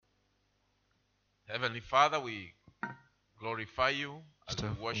Heavenly Father, we glorify you as we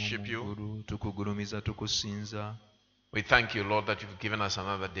worship you. Tukugulumiza tukusinza. We thank you, Lord, that you've given us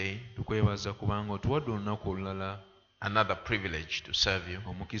another day, Tukwebaza kubanga otuwadde olunaku olulala, another privilege to serve you,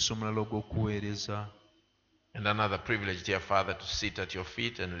 omukisa omulala ogw'okuweereza, and another privilege, dear Father, to sit at your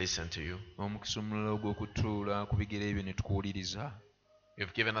feet and listen to you. omukisa omulala ogw'okutuula ku bigere byo ne tukuwuliriza.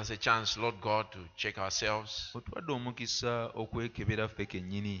 You've given us a chance, Lord God, to check ourselves Otuwadde omukisa okwekebera ffe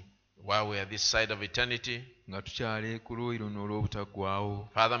kennyini while we are this side of eternity. nga tukyali ku luuyi luno olw'obutaggwaawo.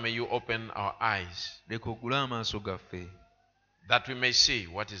 Father, may you open our eyes Leka ogule amaaso gaffe that we may see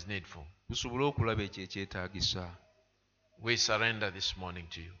what is needful. tusobole okulaba ekyo ekyetaagisa. We surrender this morning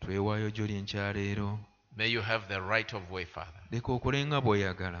to you. Twewaayo gy'oli enkyaleero. May you have the right of way, Father. Leka okole nga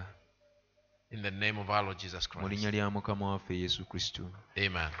bw'oyagala. In the name of our Lord Jesus Mu Christ. linnya lya Mukama waffe Yesu Kristo.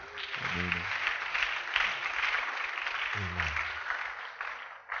 Amen. Amiina. Amen.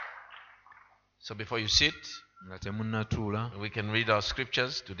 So before you sit, Nga temunnatuula, we can read our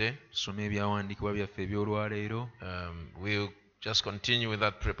scriptures today. tusome ebyawandiikibwa byaffe eby'olwaleero. We'll just continue with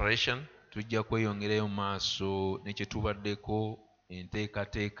that preparation. Tujja kweyongerayo mu maaso ne kye tubaddeko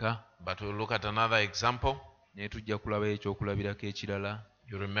enteekateeka, But we'll look at another example. naye tujja kulaba ekyokulabirako ekirala.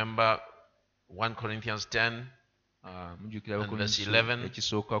 You remember 1 Corinthians 10 Mujjukira And verse 11.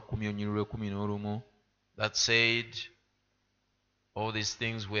 ekisooka 10:11 that said, all these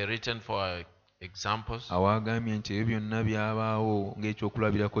things were written for our examples. awaagambye nti ebyo byonna byabaawo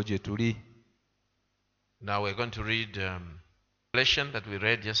ng'ekyokulabirako gye tuli. Now we're going to read Revelation that we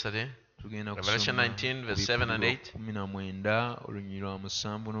read yesterday. Tugenda Revelation 19 verse 7 and 8. 19 olunyiriri lwa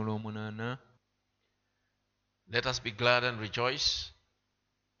 7 n'olw'omunaana. Let us be glad and rejoice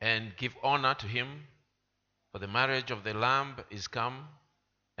and give honor to him, for the marriage of the Lamb is come,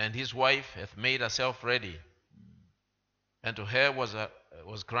 and his wife hath made herself ready. And to her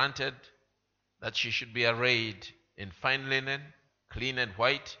was granted that she should be arrayed in fine linen, clean and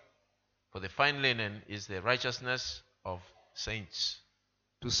white, for the fine linen is the righteousness of saints.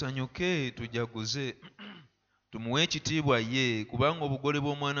 Tusanyuke tujaguze tumuwe ekitiibwa ye, kubanga obugole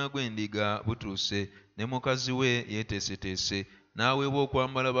bw'omwana gw'endiga butuuse, ne mukazi we yeeteeseteese, n'aweebwa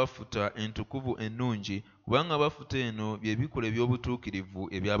okwambala bafuta entukuvu ennungi, kubanga bafuta eno bye bikola eby'obutuukirivu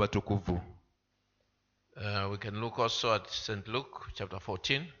eby'abatukuvu. We can look also at St. Luke chapter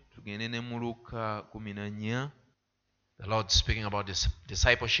 14. Tugende ne mu Luka 14. The Lord speaking about this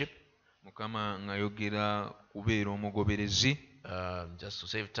discipleship. Mukama ng'ayogera kubeera omugoberezi. Just to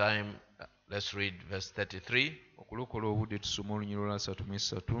save time, let's read verse 33. Okulokola obudde tusome olunyiriri lwa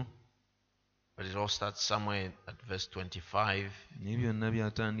 33. But it all starts somewhere at verse 25. Naye byonna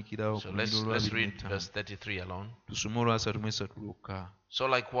byatandikirawo So ku let's lunyiriri lwa read 25. verse 33 alone. Tusome olwa 33 Luka. So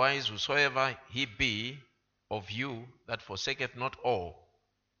likewise, whosoever he be of you that forsaketh not all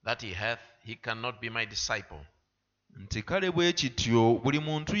that he hath, he cannot be my disciple. Nti kale bwe kityo buli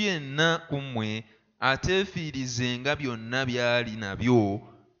muntu yenna ku mmwe ateefiirizenga byonna by'ali nabyo,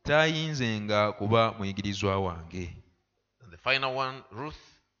 taayinzenga kuba muyigirizwa wange. And the final one, Ruth,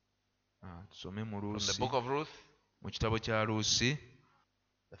 Tusome mu from the Luusi, book of Ruth, mu kitabo kya Luusi,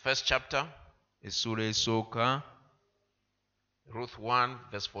 the first chapter, essuula esooka. Ruth 1,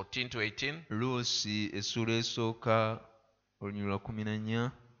 verse 14 to 18. Luusi essuula esooka olunyiriri lwa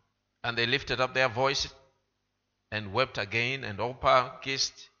 14. And they lifted up their voice and wept again, and Orpah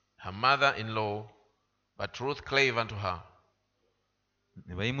kissed her mother-in-law, but Ruth clave unto her.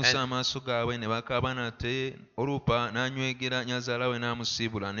 Ne bayimusa amaaso gaabwe ne bakaaba nate, Olupa n'anywegera nnyazaala we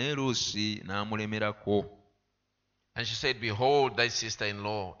n'amusiibula, naye Luusi n'amulemerako. And she said, Behold, thy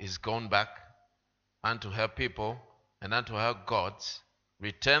sister-in-law is gone back unto her people and unto her gods.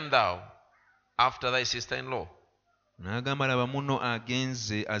 Return thou after thy sister-in-law. N'agamba laba munno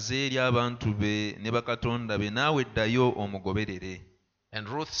agenze aze eri abantu be ne bakatonda be, naawe ddayo omugoberere. And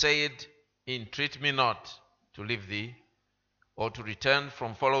Ruth said, Entreat me not to leave thee, or to return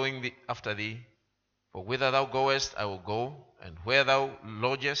from following thee after thee. For whither thou goest, I will go, and where thou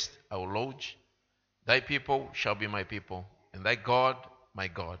lodgest, I will lodge. Thy people shall be my people, and thy God my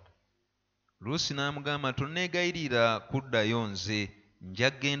God. Luusi n'amugamba, tonneegayirira kuddayo nze,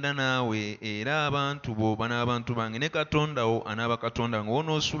 nja kgenda naawe, era abantu bo banaabantu bange, ne Katonda wo anaaba Katonda nga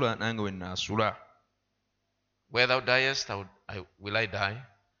w'onoosula nange we nnaasula. Where thou diest, will I die,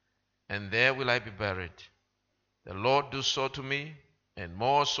 and there will I be buried. The Lord do so to me, and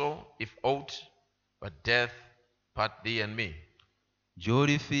more so, if aught but death part thee and me.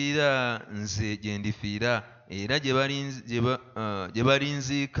 Gy'olifiira nze gye ndifiira, era gye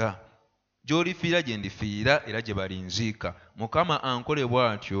balinziika. Gy'olifiira gye ndifiira, era gye balinziika. Mukama ankole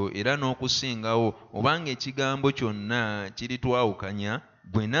bw'atyo, era n'okusingawo, obanga ekigambo kyonna kiritwawukanya,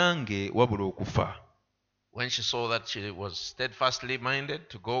 bwe nange wabula okufa. When she saw that she was steadfastly minded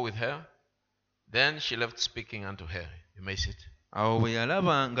to go with her, then she left speaking unto her. You may sit. Awo bwe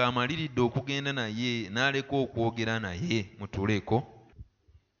yalaba ng'amaliridde okugenda naye n'aleka okwogera naye. Mutuuleko.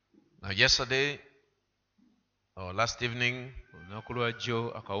 Now yesterday, or last evening, olunaku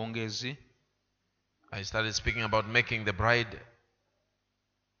lwajjo akawungeezi, I started speaking about making the bride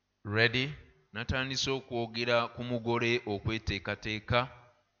ready. natandise okwogera ku mugole okweteekateeka.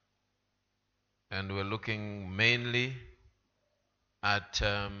 And we're looking mainly at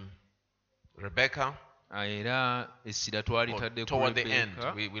Rebecca. Era essira twalitadde ku Toward the end,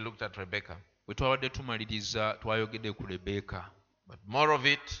 Rebecca. we looked at Rebecca. Bwe twabadde tumaliriza twayogedde ku Rebecca. But more of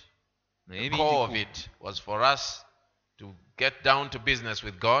it, Naye the core of bingi it, was for us to get down to business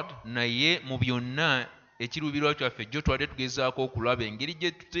with God. naye mu byonna ekiruubirwa kyaffe jjo twali tugezaako okulaba engeri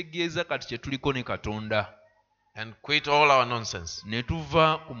gye tutegeeza kati kye tuliko ne Katonda. And quit all our nonsense. Ne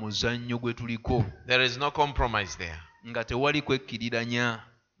tuva ku muzannyo gwe tuliko There is no compromise there. nga tewali kwekkiriranya.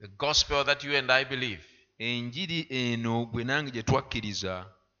 The gospel that you and I believe, Enjiri eno gwe nange gye twakkiriza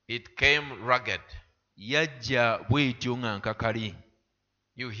it came rugged. yajja bw'etyo nga nkakali.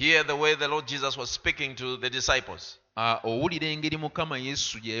 You hear the way the Lord Jesus was speaking to the disciples. Owulira engeri Mukama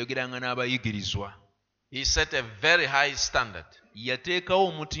Yesu gye yayogeranga n'abayigirizwa. He set a very high standard. Yateekawo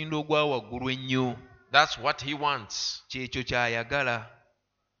omutindo ogwa waggulu ennyo. That's what he wants. Kyekyo ky'ayagala.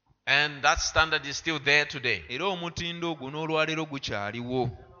 And that standard is still there today. Era omutindo ogwo n'olwaleero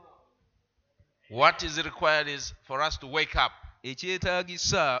gukyaliwo. What is required is for us to wake up.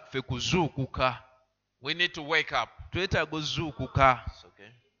 Ekyetaagisa ffe kuzuukuka. We need to wake up. Twetaaga ozuukuka. It's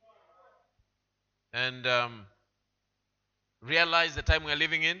okay. And realize the time we are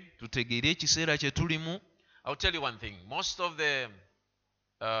living in. Tutegeere ekiseera kye tulimu. I'll tell you one thing. Most of the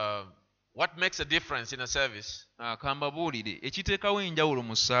what makes a difference in a service, Kambabuulire ekiteekawo enjawulo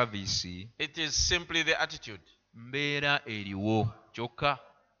mu saaviisi it is simply the attitude. mbeera eriwo kyokka.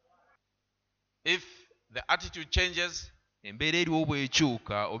 If the attitude changes, Embeera eriwo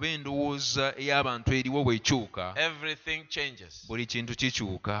bw'ekyuka oba endowooza ey'abantu eriwo bw'ekyuka, everything changes. buli kintu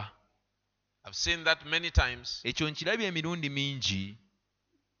kikyuka. I've seen that many times. Ekyo nkirabye emirundi mingi.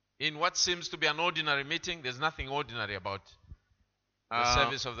 In what seems to be an ordinary meeting, there's nothing ordinary about the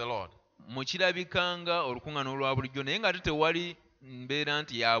service of the Lord. Mu kirabikanga olukuŋŋaana olwa bulijjo naye ng'ate tewali mbeera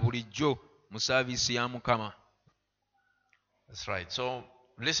nti ya bulijjo mu saaviisi ya Mukama. That's right. So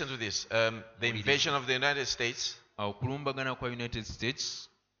listen to this. The invasion of the United States, Okulumbagana kwa United States,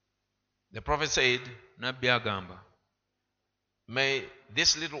 the prophet said, nabbi agamba, may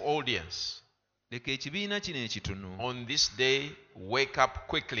this little audience leka ekibiina kino ekitono on this day wake up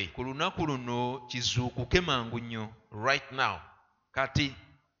quickly, ku lunaku luno kizuukuke mangu nnyo, right now, kati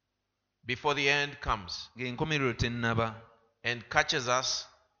before the end comes ng'enkomerero tennaba, and catches us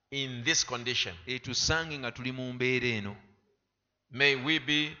in this condition. etusange nga tuli mu mbeera eno. May we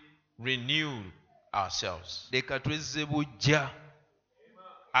be renewed ourselves. Leka twezze bujja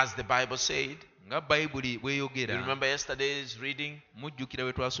As the Bible said, nga Bayibuli you bw'eyogera. remember yesterday's reading? Mujjukira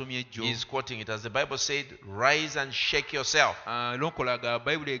bwe twasomye ejjo. He's quoting it as the Bible said, rise and shake yourself Lokolaga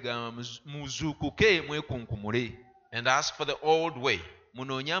Bayibuli egamba muzuukuke mwekunkumule. and ask for the old way,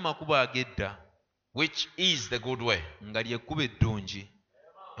 Munoonye amakubo ag'edda which is the good way. nga ly'ekkubo eddungi.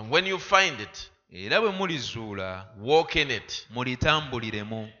 And when you find it, Era bwe mulizuula walk in it.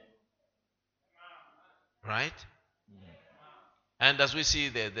 mulitambuliremu. Right? And as we see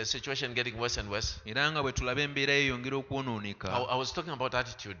the situation getting worse and worse, Era nga bwe tulaba embeera yeyongera okwonooneka. I was talking about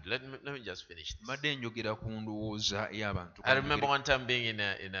attitude. Let me just finish this. Mbadde njogera ku ndowooza y'abantu. I remember one time being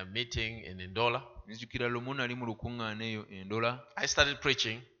in a meeting in Ndola. Nzijukira lumu nali mu lukuŋŋaana eyo Endola. I started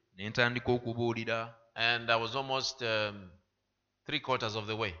preaching Ne ntandika okubuulira and I was almost 3/4 of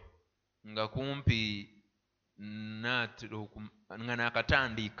the way. nga kumpi nga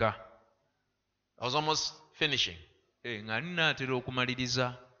naakatandika. I was almost finishing. Nga ninaatera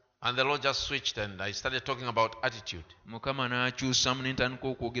okumaliriza. And the Lord just switched and I started talking about attitude. Mukama n'akyusamu ne ntandika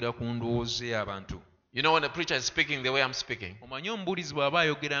okwogera ku ndowooza y'abantu. You know, when a preacher is speaking the way I'm speaking, Omanyi omubuulizi bw'aba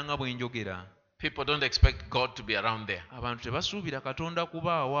ayogera nga bwe njogera, people don't expect God to be around there. abantu tebasuubira Katonda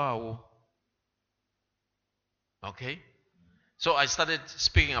kubaawo awo. Okay? So I started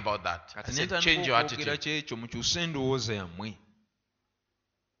speaking about that. I Kati ne said, ntandika change your okwogera attitude. kyekyo mukyuse endowooza yammwe.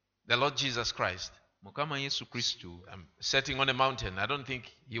 The Lord Jesus Christ, Mukama Yesu Kristo sitting on a mountain, I don't think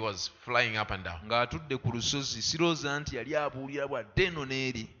he was flying up and down. ng'atudde ku lusozi, sirowooza nti yali abuulira bwadde eno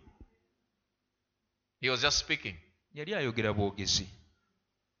n'eri. He was just speaking. Yali ayogera bwogezi.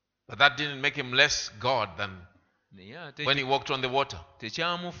 But that didn't make him less God than Naye ate when he walked on the water.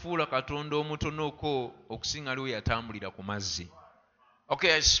 tekyamufuula Katonda omutonoko okusinga aliwo yatambulira ku mazzi.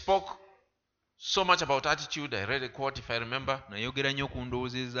 Okay, I spoke so much about attitude. I read a quote, if I remember, nayogera nnyo ku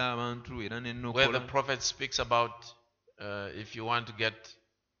ndowooza ez'abantu era ne where the nnokola prophet speaks about if you want to get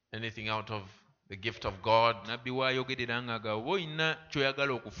anything out of the gift of God, nabbi waayogerera ng'agamba oba olina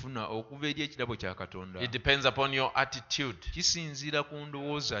ky'oyagala okufuna okuva eri ekirabo kya katonda it depends upon your attitude. kisinziira ku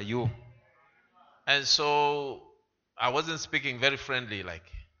ndowooza yo. And so I wasn't speaking very friendly, like,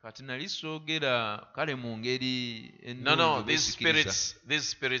 kati nali soogera kale mu ngeri no, ennungi these obwesikiriza.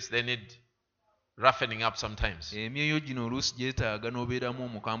 spirits, they need roughening up sometimes. emyoyo gino oluusi gyetaaga n'obeeramu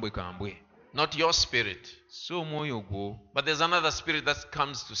omukambwekambwe, Not your spirit, si omwoyo gwo, but there's another spirit that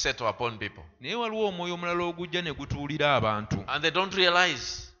comes to settle upon people. naye waliwo omwoyo omulala ogujja ne gutuulira abantu And they don't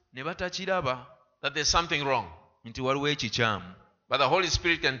realize ne batakiraba that there's something wrong. nti waliwo ekikyamu, But the Holy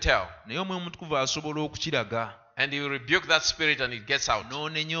Spirit can tell. naye omwoyo omutukuvu asobola okukiraga And he will rebuke that spirit and it gets out.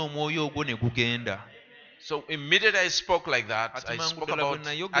 n'onenya omwoyo ogwo ne gugenda. So immediately I spoke like that. Kati I mangu spoke ddala bwe about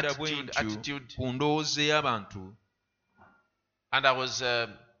nayogera bwe attitude. ntyo ku ndowooza ey'abantu. And I was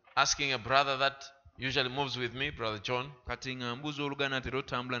asking a brother that usually moves with me, Brother John. kati nga mbuuza oluganda atera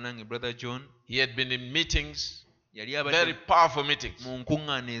otambula nange brother John, He had been in meetings, yali very abadde powerful meetings. mu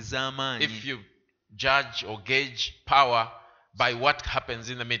nkuŋŋaana If ez'amaanyi. you judge or gauge power by what happens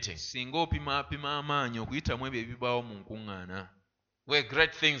in the meeting, Singa opimaapima amaanyi okuyitamu ebyo ebibaawo mu nkuŋŋaana, where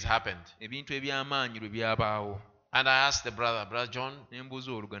great things happened. ebintu eby'amaanyi lwe byabaawo. And I asked the Brother John, Ne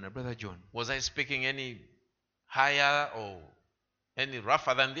mbuuza oluganda, brother John, was I speaking any higher or any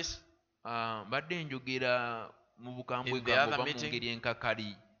rougher than this? mbadde njogera mu In the bukambwekambwe other oba mu meeting? ngeri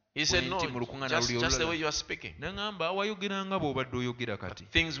enkakali? He said, no, Nti mu lukuŋŋaana luli just the way olulala. you are speaking. N'aŋŋamba wayogeranga bw'obadde oyogera kati.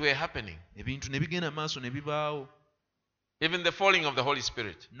 Things were happening. Ebintu ne bigenda maaso ne bibaawo. Even the falling of the Holy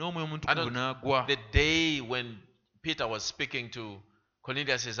Spirit. N'omwoyo I omutukuvu don't- n'agwa. The day when Peter was speaking to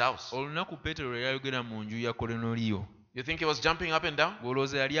Cornelius' house, Olunaku Peetero lwe yayogera mu nju ya Kolonoliyo, you think he was jumping up and down?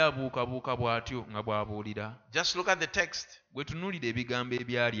 bw'olowooza yali abuukabuuka bw'atyo nga bw'abuulira? Just look at the text. Bwe tunuulira ebigambo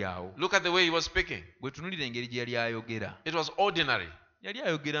ebyali awo, Look at the way he was speaking. bwe tunuulira engeri gye yali ayogera, It was ordinary. yali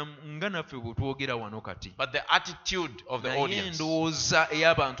ayogera nga naffe bwe twogera wano kati. But the attitude of the Naye audience, endowooza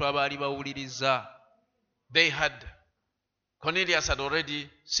ey'abantu abaali bawuliriza. Cornelius had already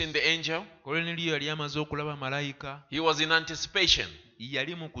seen the angel. Koloneliyo yali amaze okulaba malayika, He was in anticipation.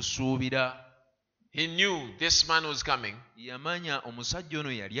 yali mu kusuubira. He knew this man was coming. Yamanya omusajja ono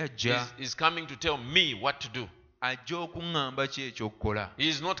yali ajja, He's coming to tell me what to do. ajja okuŋŋamba ki ekyokukola. He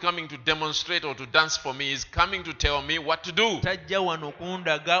is not coming to demonstrate or to dance for me. He's coming to tell me what to do. Tajja wano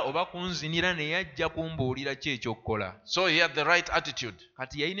kundaga oba kunzinira, naye ajja kumbuulira ki ekyokukola. So he had the right attitude.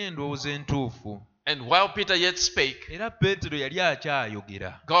 Kati yalina endowooza entuufu. And while Peter yet spake, Era Peetero yali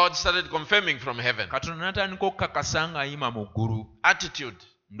akyayogera, God started confirming from heaven. Katonda n'atandika okukakasa ng'ayima mu ggulu. Attitude.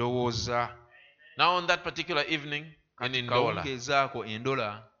 Ndowooza. Now on that particular evening in Kati Ndola, kawungeezaako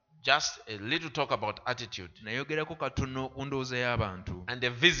endola, just a little talk about attitude. nayogerako katono ku ndowooza y'abantu. And a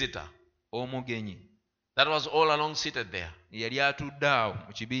visitor Omugenyi that was all along seated there. yali atudde awo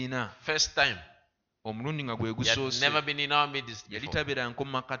mu kibiina, First time. omulundi nga gwe He had gusoose. never been in our midst Yali before. tabeeranko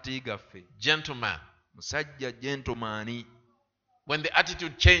mu makati gaffe. Gentleman. Musajja gentomaani. When the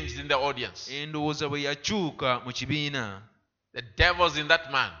attitude changed in the audience, Endowooza bwe yakyuka mu kibiina, the devils in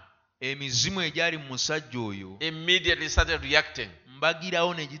that man emizimu egyali mu musajja oyo immediately started reacting.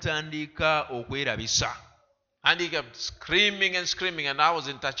 mbagirawo ne gitandika okwerabisa. And he kept screaming and screaming, and I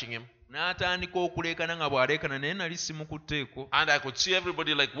wasn't touching him. N'atandika okuleekana nga bw'aleekana, naye nali simukutteeko. And I could see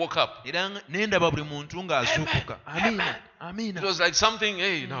everybody like woke up. Era ne ndaba buli muntu ng'azuukuka. Amiina, It amiina. was like something,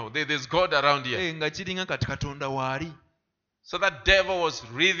 hey, now there's God around here. Nga kiringa kati Katonda waali. So that devil was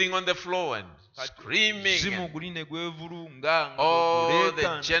writhing on the floor and screaming. Zimu And, guli ne gwevulunga. oh,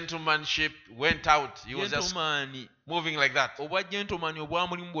 the gentlemanship went out. He was just Gentomaani, moving like that. obwa gentomaani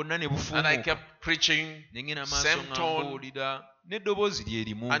obwamulimu bwonna ne And I bufuumuuka. kept preaching Ne ngenda maaso same nga tone mbuulira n'eddoboozi lye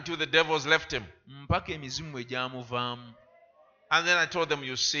limu until the devils left him. mpaka emizimu bwe gyamuvaamu. And then I told them,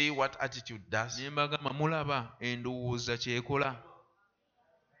 you see what attitude does? Ne mbagamba mulaba endowooza kyekola.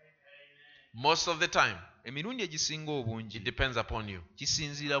 Most of the time, Emirundi egisinga it obungi depends upon you.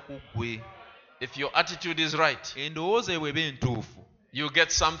 kisinziira ku ggwe. If your attitude is right, Endowooza bw'eba entuufu, you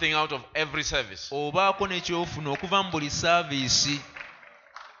get something out of every service. obaako ne kyofuna okuva mu buli saaviisi.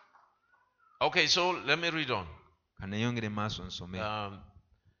 Okay, so let me read on. Kaneyongere maaso nsome.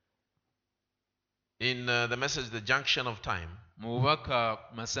 In the message, The Junction of Time, Mu bubaka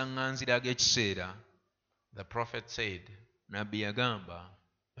masaŋŋanzira ag'ekiseera, the prophet said, nabbi yagamba,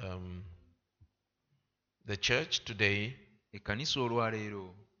 the church today, ekkanisa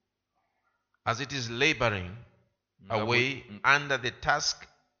olwaleero as it is laboring nga away under the task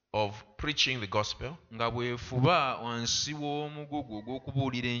of preaching the gospel nga bwefuba wansi w'omugugu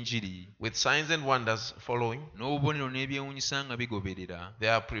ogw'okubuulira enjiri with signs and wonders following. n'obubonero n'ebyewuunyisa nga bigoberera, They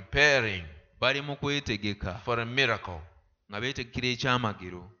are preparing bali mu kwetegeka for a miracle, nga beetegekera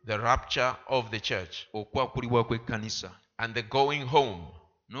ekyamagero, the rapture of the church, okwakulibwa kw'ekkanisa and the going home,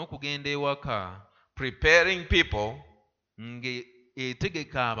 n'okugenda ewaka, preparing people,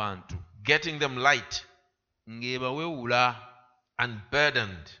 ng'etegeka abantu, getting them light ng'ebawewula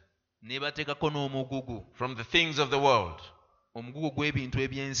unburdened n'ebateekako n'omugugu, from the things of the world, omugugu gw'ebintu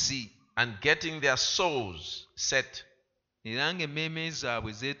eby'ensi, and getting their souls set era ng'emmeeme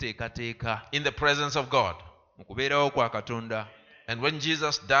zaabwe zeeteekateeka in the presence of God. mu kubeerawo kwa Katonda. And when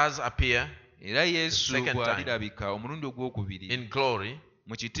Jesus does appear Era Yesu second time bw'alirabika omulundi ogwokubiri in glory,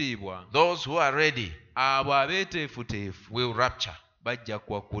 mu kitiibwa, those who are ready abo abeeteefuteefu will rapture. bajja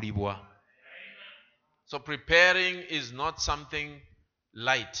kwakulibwa. So preparing is not something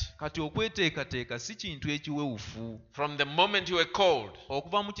light. Kati okweteekateeka si kintu ekiwewufu. From the moment you were called,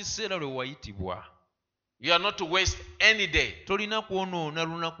 Okuva mu kiseera lwe wayitibwa, you are not to waste any day. tolina kwonoona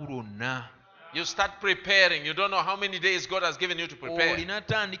lunaku lwonna. You start preparing. You don't know how many days God has given you to prepare. Olina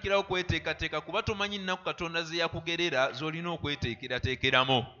tandikirawo kweteekateeka kuba tomanyi nnaku Katonda ze yakugerera z'olina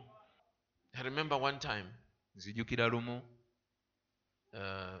okweteekerateekeramu. I remember one time, Nzijukira lumu,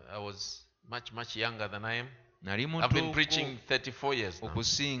 I was much younger than I am. nali I've been muto preaching 34 years now.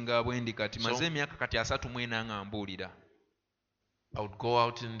 okusinga bwe ndi kati, maze So- emyaka kati 34 nga mbuulira. I would go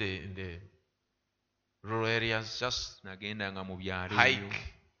out in the rural areas, just Nagendanga mu byalo ebyo,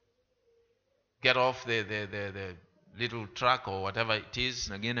 hike, get off the little truck or whatever it is,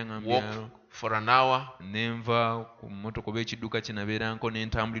 nagendanga mu walk byalo, for an hour nenva ku mmotoka oba ekidduka kye nabeeranko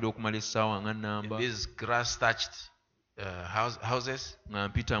n'entambulira okumala essaawa nga in nnamba, these grass-thatched houses nga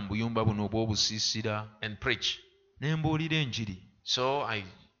mpita mu buyumba buno obw'obusiisira, and preach. ne mbuulira enjiri. So I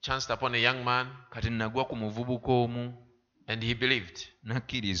chanced upon a young man Kati nagwa ku muvubuka omu, and he believed.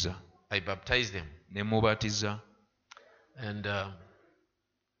 nakkiriza, I baptized him. ne mubatiza. And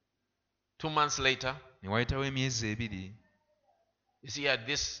 2 months later, Ne wayitawo emyezi ebiri, you see,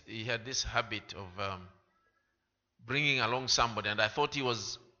 he had this habit of bringing along somebody, and I thought he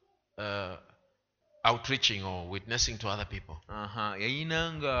was outreaching or witnessing to other people.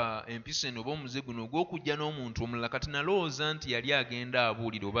 yayinanga empisa eno oba omuze guno ogw'okujja n'omuntu omulala, kati nalowooza nti yali agenda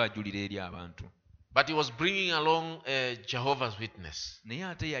abuulira oba ajulira eri abantu. But he was bringing along a Jehovah's Witness, Naye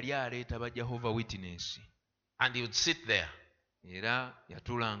ate yali aleeta ba Jehovah Witness, and he would sit there era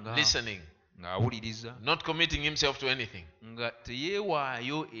yatulanga listening, ng'awuliriza, not committing himself to anything. nga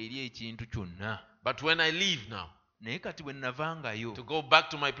teyeewaayo eri ekintu kyonna. But when I leave now Naye kati bwe navangayo to go back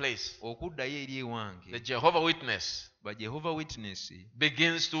to my place, okuddayo eri the ewange, Jehovah Witness ba Jehovah Witness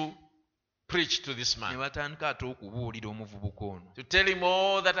begins to preach to this ne man, batandika ate okubuulira omuvubuka ono, to tell him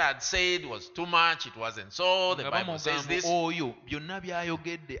all that I had said was too much, it wasn't so, the nga Bible says bamugamba this. oyo byonna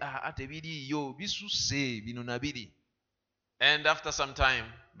by'ayogedde tebiriiyo, bisusse, bino na biri. And after some time,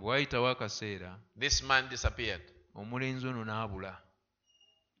 Bwe waayitawo akaseera, this man disappeared. omulenzi ono n'abula,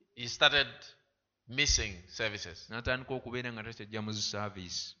 He started missing services. n'atandika okubeera nga takyajja mu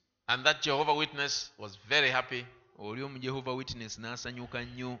zisaaviisi. And that Jehovah Witness was very happy. Oli omu Jehovah Witness n'asanyuka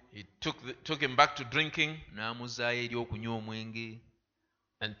nnyo, He took him back to drinking. n'amuzaayo eri okunywa omwenge.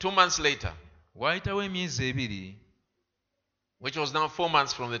 And 2 months later, Waayitawo emyezi ebiri, which was now 4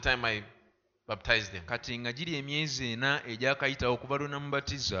 months from the time I baptized him, kati nga giri emyezi 4 egyakayitawo okuva lwe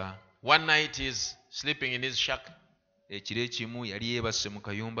namubatiza. one night he's sleeping in his shack Ekiro ekimu yali yeebase mu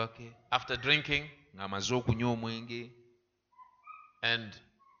kayumba ke after drinking. ng'amaze okunywa omwenge. And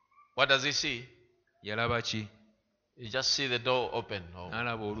what does he see? Yalaba ki? You just see the door open. Or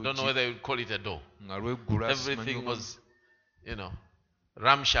N'alaba I don't know oluggi whether you call it a door. nga lweggula. Everything was,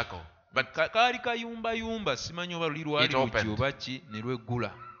 ramshackle. But kaali kayumbayumba, simanyi oba luli lwali It luggi opened. oba ki, ne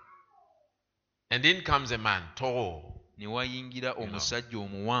lweggula. And in comes a man, tall, Ne wayingira omusajja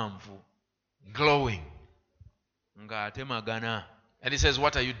omuwanvu glowing. ng'atemagana. And he says,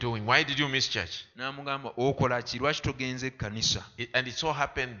 what are you doing? Why did you miss church? N'amugamba, okola ki, lwaki togenze ekkanisa? And it so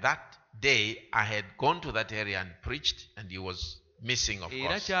happened that day I had gone to that area and preached, and he was missing, of Era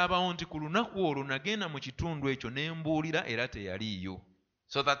course. kyabawo nti ku lunaku olwo nagenda mu kitundu ekyo ne mbuulira, era teyaliiyo.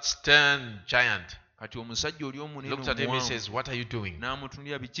 So that stern giant Kati omusajja oli omunene looked at him and omuwanvu says, what are you doing?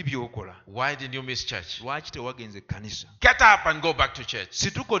 n'amutunuulira, biki by'okola? Why did you miss church? Lwaki tewagenze ekkanisa? Get up and go back to church.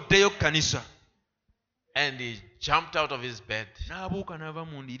 Situka oddeyo kkanisa. And he jumped out of his bed N'abuuka n'ava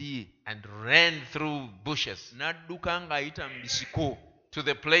mu ndiri ye, and ran through bushes n'adduka ng'ayita mu bisiko to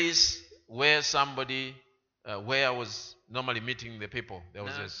the place where where I was normally meeting the people. There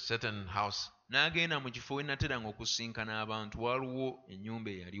was a certain house. n'agenda mu kifo we nateranga okusinkana abantu waliwo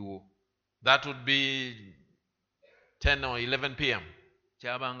ennyumba eyaliwo. That would be 10 or 11 p.m.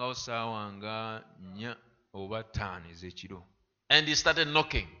 Kyabangawo ssaawa nga 4 oba 5 ez'ekiro. And he started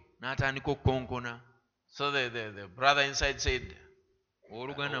knocking. N'atandika okukonkona. So the brother inside said,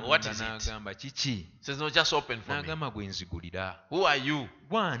 Oluganda what munda is it? n'agamba kiki? He says, no, just open for me. N'agamba gwe nzigulira. Who are you?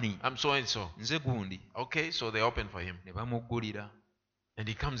 Gwani? I'm so and so. Nze gundi. Okay, so they open for him. Ne bamuggulira. And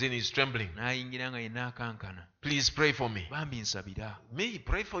he comes in, he's trembling. N'ayingira nga yenna akankana. Please pray for me. Bambi nsabira. Me,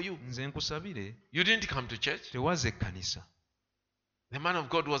 pray for you. Nze nkusabire. You didn't come to church. Tewaze ekkanisa. The man of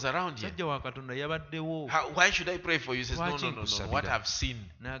God was around here. Sajja wa Katonda yabaddewo. Why should I pray for you? He says, no, Lwaki no, no, no. nkusabira? What I've seen.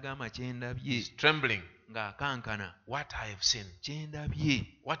 N'agamba kye ndabye. He's trembling. Ng'akankana. What I have seen. Kye ndabye.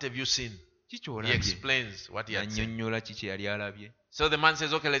 What have you seen? Ki He ky'olabye? explains what he had seen. Annyonnyola ki kye yali alabye. So the man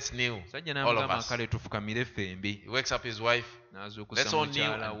says, okay, let's kneel. Sajja All of n'amugamba us. kale tufukamire ffembi. He wakes up his wife. N'azuukusa Let's all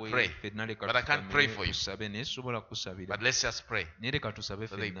kneel mukyala and we. pray. Ffenna leka But I can't pray tufukamire for you. tusabe naye sisobola kusabira. But let's just pray. Naye leka tusabe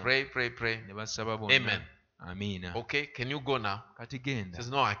So they ffenna. pray. Ne basaba bonna. Amen. Amiina. Okay, can you go now? Kati He genda. says,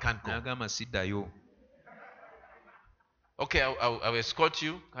 no, I can't go. N'agamba siddayo. Okay, I'll escort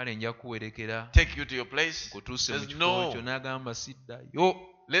you. Kale nja kuwerekera. Take you to your place. Kutuuse mu Says, kifo no. kyo. N'agamba siddayo.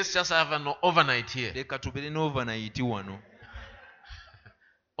 Let's just have an overnight here. Leka tubere n'overnight wano.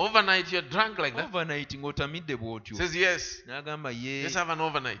 Overnight, you're drunk like that? Overnight ng'otamidde bw'otyo. Says, yes. N'agamba ye. Let's have an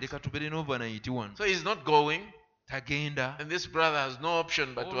overnight. Leka tubere n'overnight wano. So he's not going. Tagenda. And this brother has no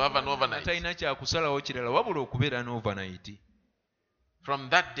option but to have an overnight. Talina kyakusalawo kirala wabula okubeera n'overnight. From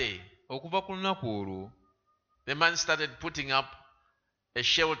that day, Okuva ku lunaku olwo the man started putting up a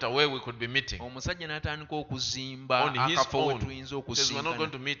shelter where we could be meeting. omusajja n'atandika okuzimba On his akafo we own. tuyinza Says, we're not going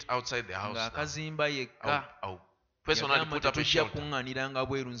okusinkana to meet outside the house. now. ng'akazimba yekka. I'll personally Yagamba put up a tetujja shelter. kuŋŋaaniranga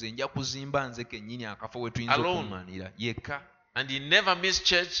bweru nze nja kuzimba nze kennyini akafo we tuyinza Alone. okuŋŋaanira yekka. And he never missed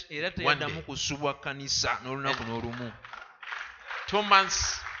church Era one teyaddamu day. kusubwa kkanisa n'olunaku n'olumu. 2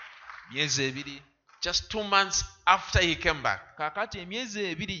 months, Myezi ebiri. just 2 months after he came back, Kaakati emyezi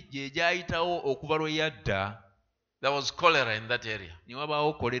ebiri gye gyayitawo okuva lwe yadda there was cholera in that area. ne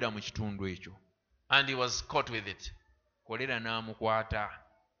wabaawo kolera mu kitundu ekyo. And he was caught with it. Kolera n'amukwata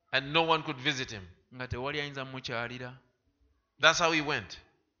And no one could visit him. nga tewali ayinza mukyalira. That's how he went.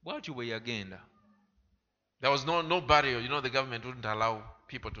 Bw'atyo bwe yagenda. There was no barrier. You know, the government wouldn't allow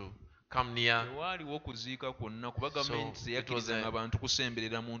people to come near. Tewaaliwo kuziika kwonna kuba gavumenti So, teyakkirizanga abantu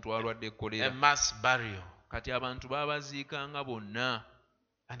kusemberera muntu alwadde A kolera. mass burial. Kati abantu baabaziikanga bonna.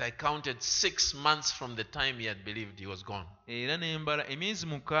 And I counted 6 months from the time he had believed he was gone. Era ne mbala emyezi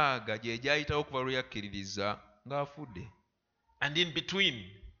 6 gye gyayitawo okuva lwe yakkiririza ng'afudde. And in between,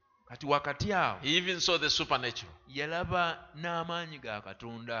 Kati wakati awo he even saw the supernatural. yalaba n'amaanyi ga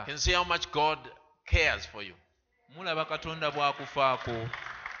Katonda. You can see how much God cares for you. Mulaba Katonda bw'akufaako.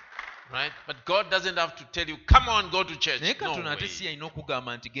 Right? But God doesn't have to tell you, come on, go to church. Naye No Katonda ate way. si yalina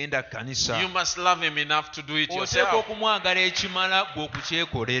okugamba nti genda kanisa. You must love him enough to do it Oteekwa yourself. okumwagala ekimala gwe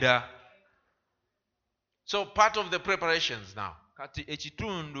okukyekolera. So part of the preparations now. Kati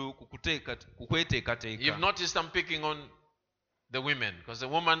ekitundu ku kweteekateeka. You've noticed I'm picking on the women because the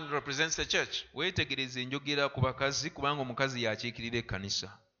woman represents the church. Weetegereze njogera ku bakazi kubanga omukazi yakiikirira ekkanisa.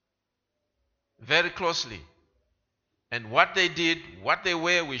 Very closely. And what they did, what they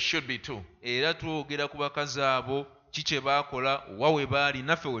were, we should be too. Era twogera ku bakazi abo ki kye baakola wa we baali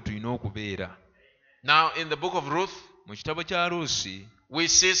naffe we tulina okubeera. Now in the book of Ruth, Mu kitabo kya Luusi we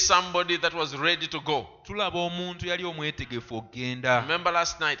see somebody that was ready to go. tulaba omuntu yali omwetegefu okgenda. Remember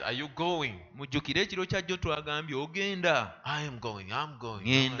last night, are you going? Mujjukire ekiro kyajjo twagambye ogenda. I am going, I'm going.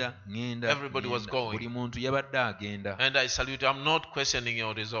 Ngenda. Everybody was going. Buli muntu yabadde agenda. And I salute you. I'm not questioning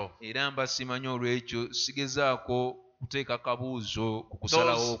your resolve. Era mbasimanyi olw'ekyo sigezaako kuteeka kabuuzo ku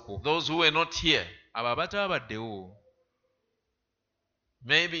kusalawo kwo. Those who were not here, Abo abataabaddewo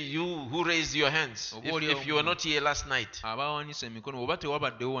maybe you who raised your hands, if you were not here last night, abaawanisa emikono oba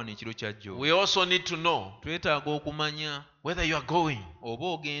tewabaddewo wano ekiro kyajjo. we also need to know Twetaaga okumanya whether you are going oba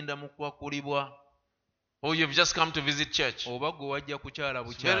ogenda mu kwakulibwa or you've just come to visit church. oba gwe wajja kukyala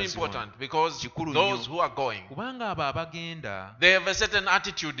It's very bukyazi wano. important because Kikulu those nnyo. who are going, Kubanga abo abagenda they have a certain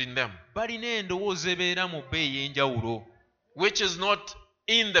attitude in them, balina endowooza ebeera mu bba ey'enjawulo which is not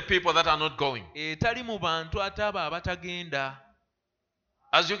in the people that are not going. etali mu bantu ate abo abatagenda.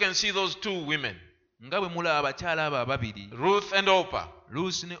 As you can see, those two women, Nga bwe mulaba abakyala abo ababiri, Ruth and Orpah,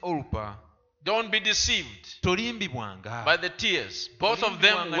 Luusi ne Olpa, don't be deceived tolimbibwanga. by the tears. Both of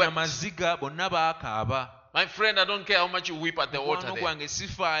them Tolimbibwanga wept. n'amaziga, bonna baakaaba. My friend, I don't care how much you weep at the altar Mukwano there. gwange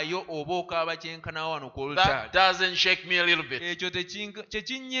sifaayo oba okaaba kyenkanawo wano ku That olutaali. doesn't shake me a little bit. Ekyo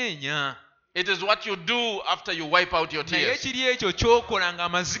kyekinyeenya. It is what you do after you wipe out your naye tears kiri ekyo ky'okola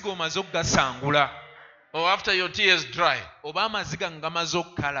ng'amaziga omaze okugasangula or after your tears dry. oba amaziga nga gamaze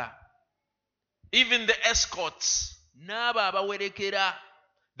okukala. Even the escorts, n'abo abawerekera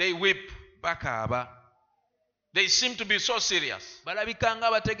they weep. bakaaba. They seem to be so serious. balabika nga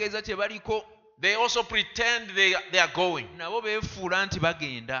abategeeza kye baliko. They also pretend they are going. nabo beefuula nti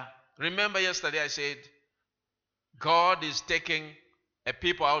bagenda. Remember yesterday I said, God is taking a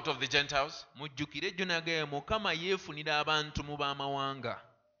people out of the Gentiles. mujjukire ejjo nagaye Mukama yeefunira abantu mu baamawanga.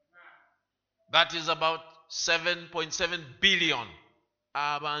 That is about 7.7 billion.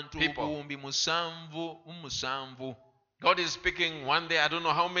 abantu People. 7,700. God is picking one day, I don't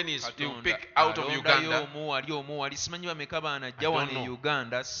know how many he will Katonda pick out of alondayo Uganda. omu wali simanyi bameka baana I ajja don't wano e know.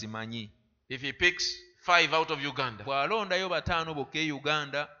 Uganda simanyi. If he picks 5 out of Uganda, bw'alondayo 5 bokka e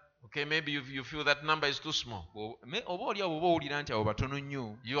Uganda, okay, maybe you feel that number is too small. oba oli abo bowulira nti abo batono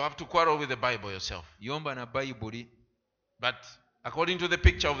nnyo, You have to quarrel with the Bible yourself. yomba na Bayibuli. But according to the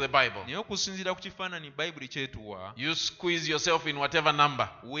picture of the Bible, naye okusinziira ku kifaananyi Bayibuli kyetuwa, you squeeze yourself in whatever number.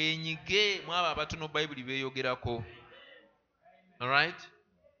 weenyige mu abo abatono Bayibuli beeyogerako. All right?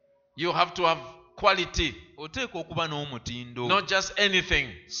 You have to have quality, oteeka okuba n'omutindo. not just anything.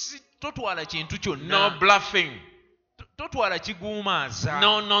 Totwala kintu No kyonna. bluffing, Totwala kiguumaaza.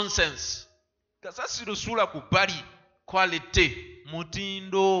 no nonsense. kasasiro sula ku bbali. Quality.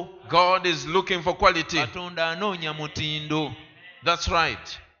 mutindo. God is looking for quality. Katonda anoonya mutindo. That's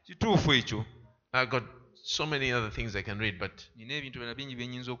right. Kituufu ekyo. I've got so many other things I can read, but nina ebintu bina bingi bye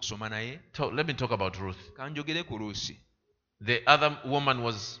nnyinza okusoma naye. let me talk about Ruth. Kanjogere ku Luusi. The other woman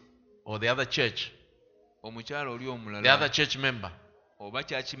was, or the other church, Omukyala oli omulala. the other church member. Oba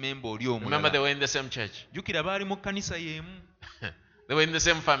kyakimemba oli Remember, they omulala. were in the same church. Jjukira baali mu kkanisa y'emu. They were in the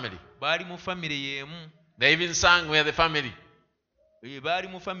same family. Baali mu famire y'emu. They even sang, "We are the family." Baali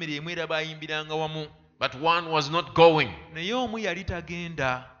mu famire y'emu era baayimbiranga wamu. But one was not going. Naye omu yali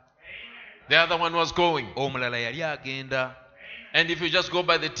tagenda. The other one was going. Omulala yali agenda. And if you just go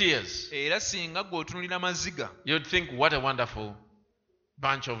by the tears, Era singa gw'otunulira maziga, you'd think, what a wonderful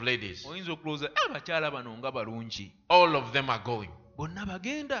bunch of ladies. oyinza okulowooza abakyala bano nga balungi. All of them are going. Bonna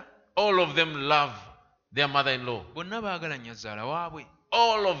bagenda. All of them love their mother-in-law. Bonna baagala nnyazaala waabwe.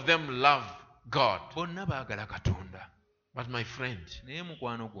 All of them love God. Bonna baagala Katonda. But my friend, Naye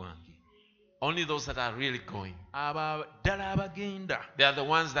mukwano gwange, only those that are really going, abo ddala abagenda they are the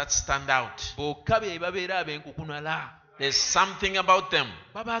ones that stand out. bokka be babeera ab'enkukunala. There's something about them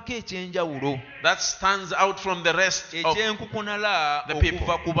Babaako ekyenjawulo that stands out from the rest of. ekyenkukunala the people.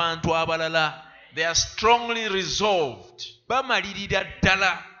 okuva ku bantu abalala. They are strongly resolved. Bamalirira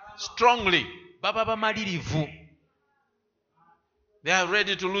ddala. Strongly. Baba bamalirivu. They are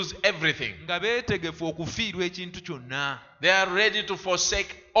ready to lose everything. Nga beetegefu okufiirwa ekintu kyonna. They are ready to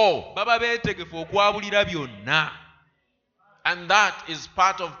forsake all. Baba beetegefu okwabulira byonna. And that is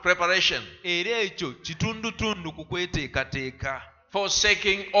part of preparation. Era ekyo kitundutundu ku kweteekateeka.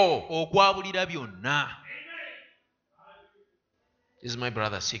 Forsaking all. Okwabulira byonna. Is my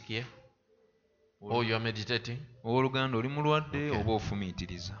brother sick here? Oh, you are meditating? Owooluganda oli mulwadde Okay. oba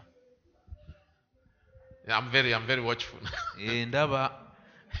ofumiitiriza? I'm very watchful. Ndaba.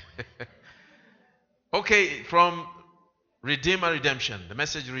 Okay, from Redeemer Redemption, the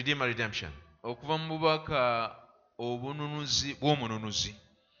message Redeemer Redemption. Okuva mu bubaka obununuzi bw'omununuzi.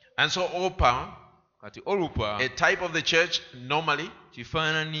 And so Orpah, Kati Olupa a type of the church normally,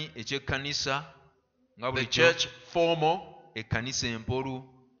 kifaananyi eky'ekkanisa nga the buli church formal, ekkanisa empolu.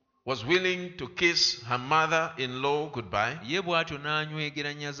 was willing to kiss her mother-in-law goodbye, Ye bw'atyo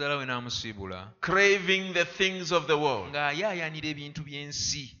n'anywegera nnyazaala we n'amusiibula. craving the things of the world, Ng'ayaayaanira ebintu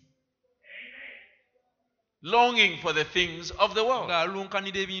by'ensi. longing for the things of the world.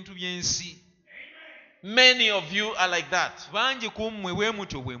 Ng'alunkanira ebintu by'ensi. Many of you are like that. Bangi ku mmwe bwe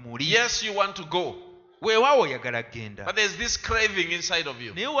mutyo bwe muli. Yes, you want to go, Weewaawo oyagala kgenda. but there's this craving inside of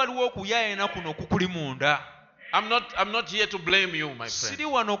you. Naye waliwo okuyaayana kuno kukuli munda. I'm not here to blame you, my Siri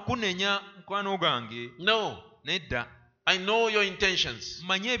friend. wano kunenya mukwano gange. No, Nedda. I know your intentions.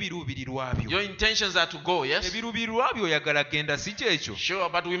 Mmanyi ebiruubirirwa byo. Your intentions are to go, yes? Ebiruubirirwa byo oyagala kgenda si kyekyo. Sure,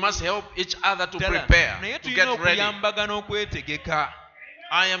 but we must help each other to Ddala, prepare, naye to tulina get ready. okuyambagana okwetegeka.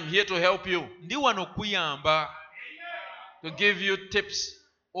 I am here to help you, Ndi wano okuyamba, to give you tips.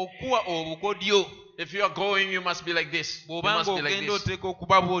 okuwa obukodyo. If you are going, you must be like this. You Bw'obanga must be like ogenda this. oteeka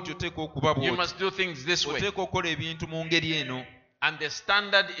okuba bw'otyo oteeka okuba You bw'otyo. must do things this way. Oteeka okukola ebintu mu ngeri eno. And the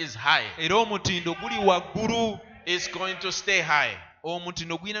standard is high. Era omutindo guli waggulu. It's going to stay high.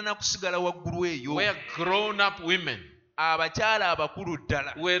 Omutindo gulina na kusigala waggulu eyo. Where grown-up women Abakyala abakulu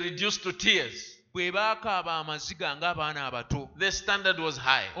ddala were reduced to tears. bwe baakaaba amaziga ng'abaana abato. the standard was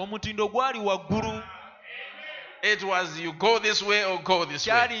high. omutindo gwali waggulu. It was you go this way or go this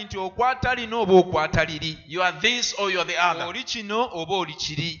way. Kyali nti okwata lino oba okwata liri. You are this or you are the other. Oli kino oba oli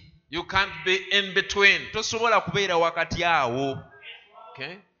kiri. You can't be in between. Tosobola kubeera wakati awo.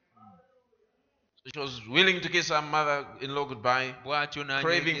 Okay? She was willing to kiss her mother-in-law goodbye,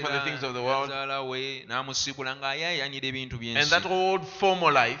 craving for the things of the world. And that old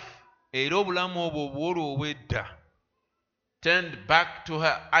former life turned back to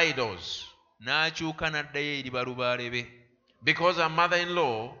her idols. Because her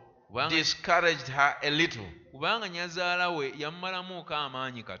mother-in-law discouraged her a little.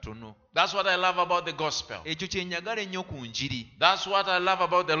 That's what I love about the gospel. That's what I love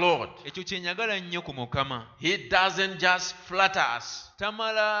about the Lord. He doesn't just flatter us.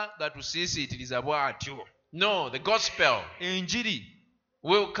 No, the gospel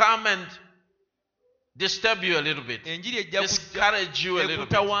will come and disturb you a little bit, discourage you a little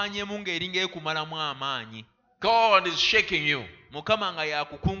bit. God is shaking you. He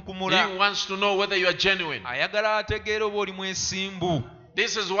wants to know whether you are genuine.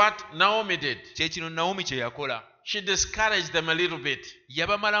 This is what Naomi did. She discouraged them a little bit.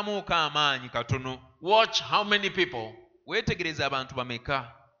 Watch how many people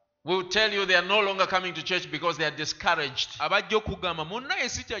will tell you they are no longer coming to church because they are discouraged.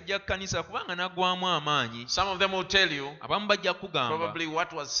 Some of them will tell you probably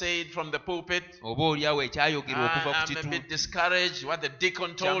what was said from the pulpit. I'm a bit discouraged what the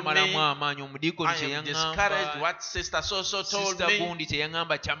deacon told me. I am discouraged what Sister So-so told me.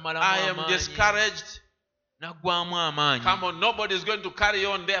 I am discouraged. Come on, nobody is going to carry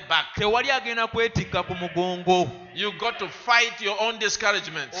on their back. You got to fight your own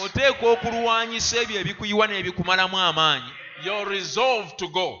discouragements. Your resolve to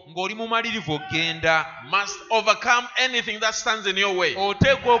go must overcome anything that stands in your way.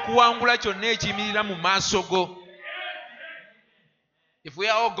 If we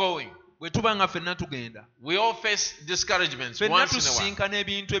are all going, we all face discouragements once in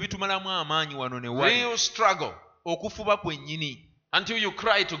a while. Real struggle until you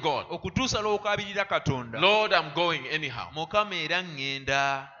cry to God, Lord, I'm going anyhow.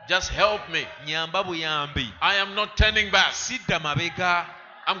 Just help me. I am not turning back.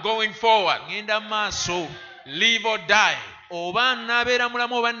 I'm going forward. Live or die.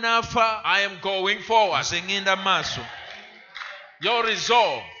 I am going forward. Your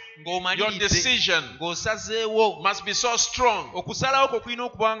resolve, your decision must be so strong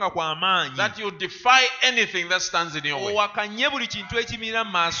that you defy anything that stands in your way.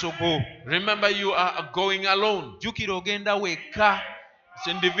 Remember, you are going alone. It's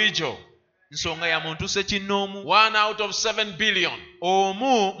individual. 1 out of 7 billion.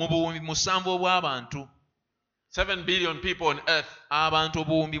 7 billion people on earth.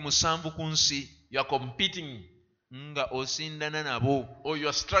 You are competing or you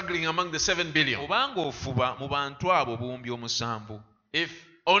are struggling among the 7 billion. If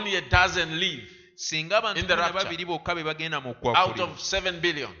only a dozen live in the rapture out of 7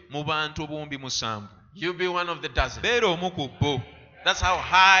 billion, you'll be one of the dozen. That's how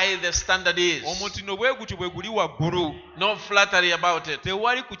high the standard is. No flattery about it.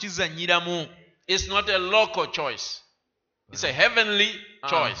 It's not a local choice. It's a heavenly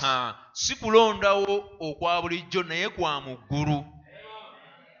choice.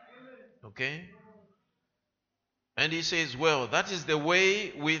 Okay? And he says, well, that is the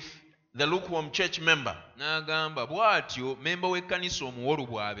way with the lukewarm church member.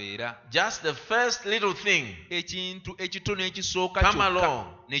 Just the first little thing come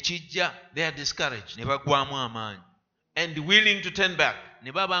along, they are discouraged and willing to turn back.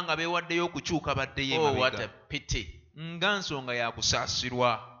 Oh, what a pity.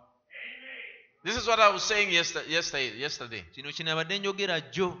 This is what I was saying yesterday.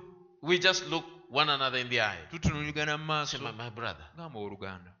 We just look one another in the eye. Say, my brother,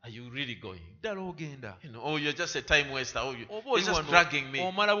 are you really going? Oh, you're just a time waster. Oh, you're just dragging me.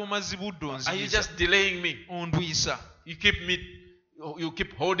 Are you just delaying me? You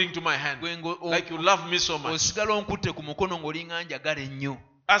keep holding to my hand like you love me so much.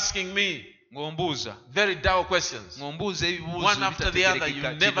 Asking me very dull questions. One after the other. You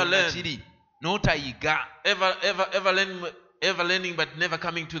never learn. Ever learning but never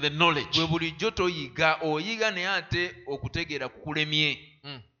coming to the knowledge. You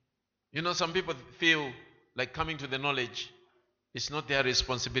know, some people feel like coming to the knowledge is not their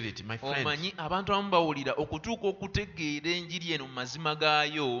responsibility, my friend.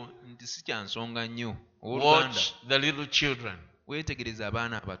 Watch the little children.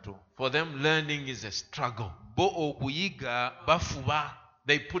 For them, learning is a struggle. bo okuyiga bafuba.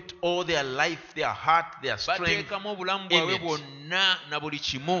 They put all their life, their heart, their strength bateekamu obulamu in bwabwe it. bwonna na buli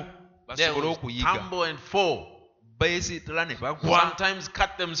kimu They basobole will okuyiga. stumble and fall. Beesittala ne bagwa. Sometimes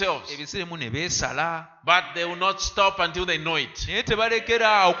cut themselves. Ebiseera ne beesala. But they will not stop until they know it. Naye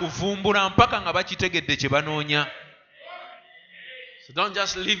tebalekera okuvumbula mpaka nga bakitegedde kye banoonya. So don't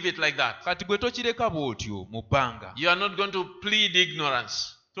just leave it like that. Kati gwe tokireka bw'otyo mu bbanga. You are not going to plead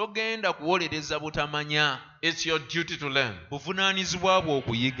ignorance. Togenda kuwolereza butamanya. It's your duty to learn. Buvunaanyizibwa bwo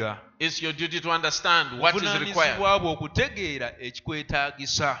okuyiga. It's your duty to understand what is required. Buvunaanyizibwa bwo okutegeera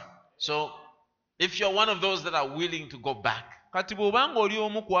ekikwetaagisa. So if you're one of those that are willing to go back, Kati bw'obanga oli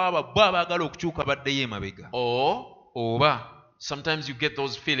omu ku abo bo abaagala okukyuka baddeyo emabega. Oba sometimes you get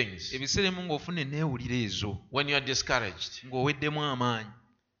those feelings ebiseera emu ng'ofuna enneewulira ezo when you are discouraged. ng'oweddemu amaanyi.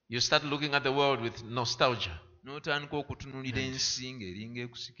 You start looking at the world with nostalgia. N'otandika okutunuulira ensi ng'eringa Miss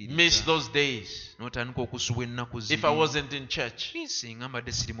ekusikiriza. those days. N'otandika okusubwa ennaku If I wasn't in church, singa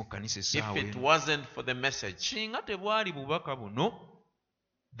mbadde siri mu kkanisa if essaawa it eno. wasn't for the message, Singa tebwali bubaka buno,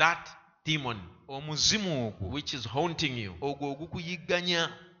 that demon omuzimu ogwo which is haunting you, ogwo ogukuyigganya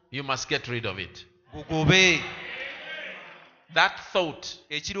you must get rid of it. gugobe. That thought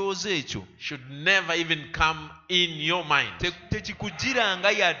Ekirowoozo ekyo should never even come in your mind.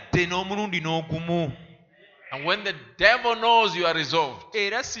 tekikugiranga yadde n'omulundi n'ogumu. And when the devil knows you are resolved,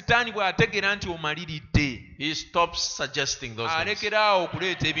 Era sitaani bw'ategeera nti omaliridde, he stops suggesting those things. alekeraawo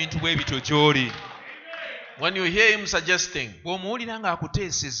okuleeta ebintu bwe bityo gy'oli. When you hear him suggesting, Bw'omuwulira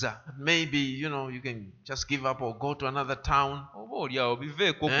ng'akuteeseza, maybe, you can just give up or go to another town. oba oliawo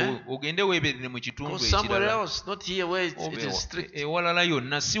biveeko ogende weeberere mu kitundu Go somewhere ekirala. else, not here where it Oba is strict. ewalala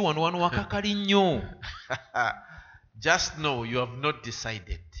yonna si wano wakakali nnyo. Just know you have not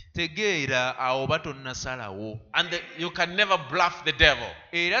decided. Tegeera awo oba tonnasalawo. And you can never bluff the devil.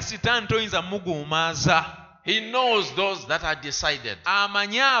 Era sitaani toyinza muguumaaza. He knows those that are decided.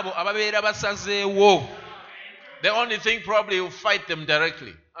 Amanyi abo ababeera basazeewo. The only thing probably he will fight them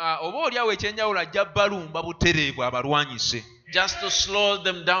directly. Oba oliawo ekyenjawulo ajja balumba butereevu abalwanyise. Just to slow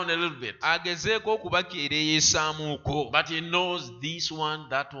them down a little bit. Agezeeko okubakeereeyesaamuuko. But he knows this one,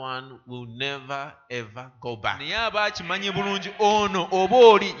 that one will never ever go back. Naye aba akimanyi bulungi ono oba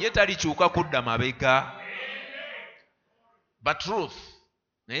oli ye talikyuka kudda mabega. But Ruth,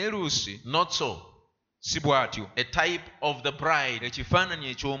 Naye Luusi not so. si bw'atyo. A type of the bride.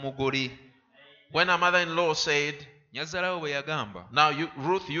 Ekifaananyi eky'omugole. When her mother-in-law said, Nyazzalawo bwe yagamba,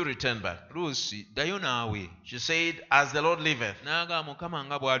 Ruth, you return back. Luusi ddayo naawe. She said, as the Lord liveth, N'agamba Mukama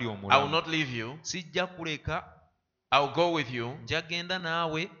nga bw'ali I will omulamu, not leave you. sijja kuleka, I will go with you. nja genda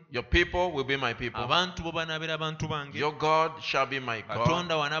naawe. Your people will be my people. Abantu bo banaabera bantu bange. Your God shall be my God.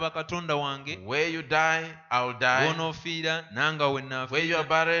 Katonda wanaaba Katonda wange. Where you die, I will die. W'onoofiira nange awo Where you are naafiira.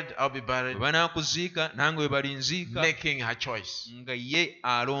 buried, I'll be buried. Bwe banaakuziika nange bwe balinziika. Making her choice. Nga ye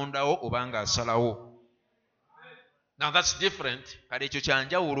alondawo oba ng'asalawo. Now that's different Kale ekyo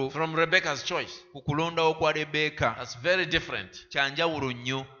kyanjawulo from Rebecca's choice. ku kulondawo kwa Lebbeeka. That's very different. Kyanjawulo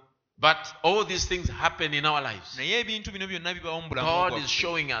nnyo. But all these things happen in our lives. Naye ebintu bino byonna bibawo mu bulamu God bwaffe. is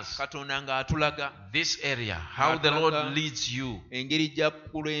showing us Katonda ng'atulaga this area, how the Lord leads you, engeri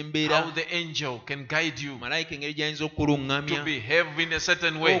gy'akukulembera, how the angel can guide you malayika engeri gy'ayinza to okukuluŋŋamya, behave in a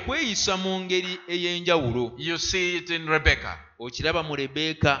certain way. okweyisa mu ngeri ey'enjawulo. You see it in Rebecca. Okiraba mu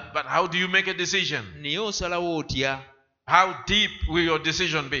Lebbeeka. But how do you make a decision? Naye osalawo otya? How deep will your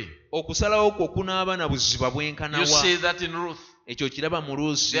decision be? Okusalawo kwo kunaaba na buziba You bwenkanawa. see that in Ruth. Ekyo kiraba mu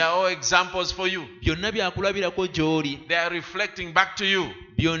Luusi. They are all examples for you. Byonna byakulabirako gy'oli. They are reflecting back to you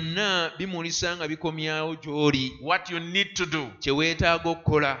Byonna bimulisa nga bikomyawo gy'oli. what you need to do Kye weetaaga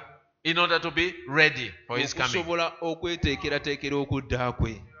okukola in order to be ready for his coming. okusobola okweteekerateekera okudda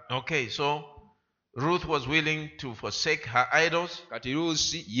kwe. Okay, so Ruth was willing to forsake her idols, Kati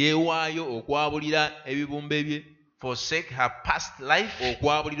Luusi yeewaayo okwabulira ebibumbe bye, forsake her past life,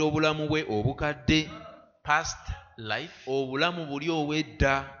 okwabulira obulamu bwe obukadde, past life. obulamu buli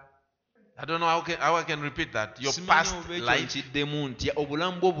obw'edda. I don't know how I can repeat that. Your Simanyi past oba ekyo life. nkiddemu ntya,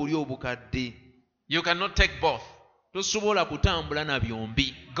 obulamu bwo buli obukadde. You cannot take both. Tosobola kutambula na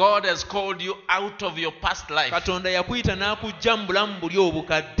byombi. God has called you out of your past life. Katonda yakuyita n'akujja mu bulamu buli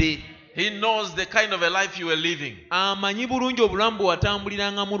obukadde. He knows the kind of a life you were living. Amanyi bulungi obulamu bwe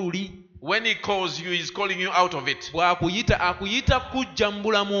watambulirangamu luli. When he calls you, he's calling you out of it. Bw'akuyita akuyita kujja mu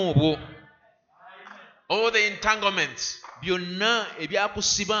bulamu obwo. All the entanglements, Byonna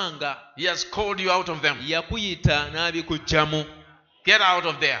ebyakusibanga he has called you out of them. yakuyita n'abikugjamu. Get out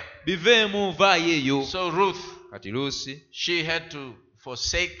of there. Biveemu, vaayo eyo. So Ruth, Kati Luusi she had to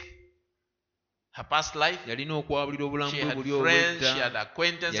forsake her past life. yalina okwabulira obulamu She bwe had buli friends, she obwedda had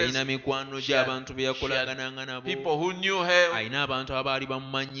acquaintances, yalina mikwano she gye had- abantu be she had yakolagananga nabo people who knew her. alina abantu abaali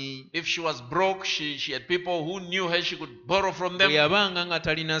bamumanyi If she was broke, she had people who knew her, she could borrow from bwe them. yabanga nga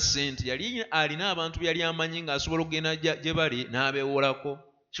talina ssente yali alina abantu be yali amanyi ng'asobola okugenda gye bali n'abeewolako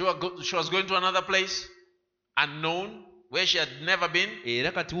She was going to another place, unknown, where she had never been.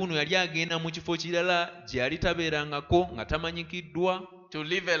 era kati wuno yali agenda mu kifo kirala gye yali tabeerangako nga tamanyikiddwa To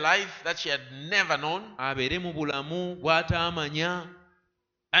live a life that she had never known. abeere mu bulamu bw'ataamanya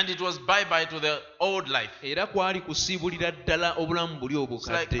And it was bye-bye to the old life. era kwali kusiibulira ddala obulamu buli It's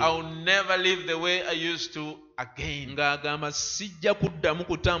like, obukadde I'll never live the way I used to again. ng'agamba sijja kuddamu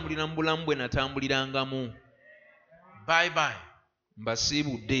kutambulira mu bulamu bwe natambulirangamu Bye-bye.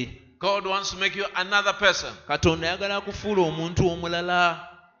 mbasiibudde God wants to make you another person. katonda ayagala akufuula omuntu omulala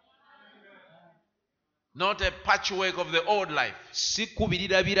Not a patchwork of the old life, si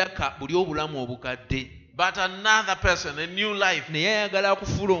kubirira biraka buli obulamu obukadde but another person, a new life. naye ayagala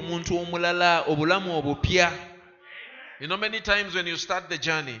akufuula omuntu omulala obulamu obupya You know, many times when you start the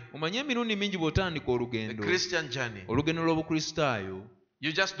journey, omanye emirundi mingi bw'otandika the olugendo Christian journey, olugendo lw'obukristaayo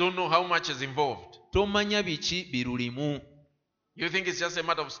you just don't know how much is involved. tomanya biki birulimu You think it's just a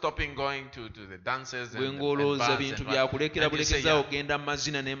matter of stopping going to the dances bwe and ng'olowooza bars bintu and byakulekera and you say, bulekeza yeah, ogenda mu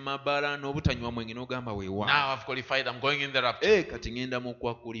mazina ne mu mabaala n'obutanywa mwenge n'ogamba weewa now I've qualified, I'm going in the rapture. kati ngenda mu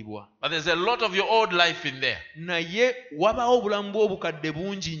kwakkulibwa But there's a lot of your old life in there. naye wabawo obulamu bw'obukadde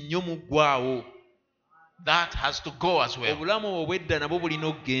bungi nnyo mu ggwawo That has to go as well. obulamu obwo bw'edda nabwo bulina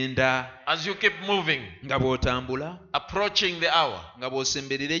okugenda As you keep moving, nga bw'otambula approaching the hour, nga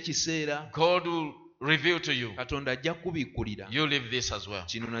bw'osemberera ekiseera God will reveal to you, katonda ajja kubikkulira you live this as well.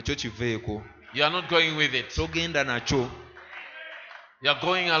 kino nakyo kiveeko You are not going with it. togenda nakyo You are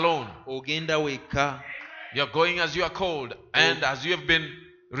going alone. ogenda wekka You are going as you are called and as you have been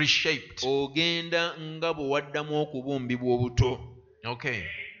reshaped. ogenda nga bwe waddamu okubumbibwa obuto Okay.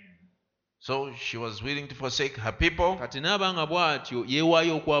 So she was willing to forsake her people, kati n'abanga bw'atyo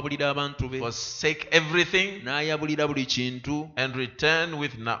yeewaayo okwabulira abantu be forsake everything, n'ayabulira buli kintu and return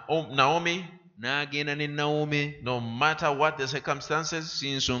with Naomi, n'agenda ne Nawomi no matter what the circumstances.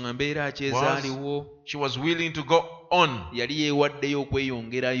 si nsonga mbeera ki ezaaliwo She was willing to go on. yali yeewaddeyo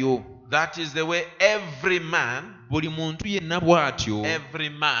okweyongerayo That is the way every man, buli muntu yenna bw'atyo every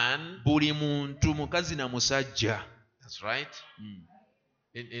man, buli muntu mukazi na musajja that's right.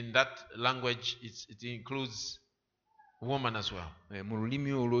 In that language, it includes woman as well. mu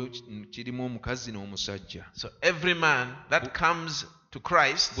lulimi olwo kirimu omukazi n'omusajja So every man that comes to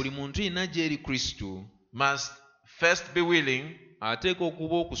Christ buli muntu yenna gy'eri kristo must first be willing, ateeka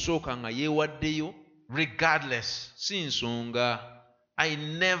okuba okusooka nga yeewaddeyo regardless. si nsonga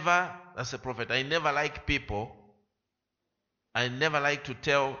As a prophet, I never like people. I never like to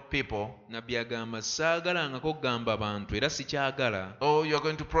tell people, nabbi agamba saagalangako kugamba bantu era sikyagala oh, you're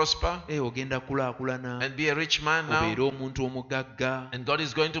going to prosper ogenda kulaakulana and be a rich man obeere now, omuntu omugagga and God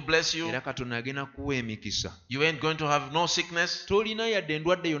is going to bless you. era katonda agenda kuwa emikisa You ain't going to have no sickness. tolina yadde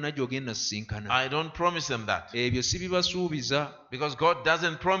endwadde yonna gy'ogenda sisinkana I don't promise them that, ebyo si bibasuubiza because God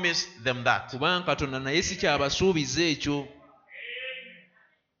doesn't promise them that. kubanga katonda naye si kyabasuubiza ekyo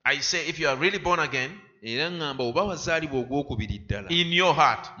I say, if you are really born again, era ŋŋamba oba wazaalibwa ogwokubiri ddala in your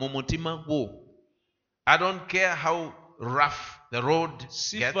heart, mu mutima gwo I don't care how rough the road gets,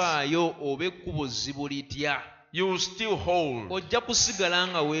 sifaayo oba ekkubo zzibu litya you will still hold ojja kusigala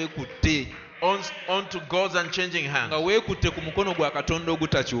nga weekutte onto God's unchanging nga hand. weekutte ku mukono gwa katonda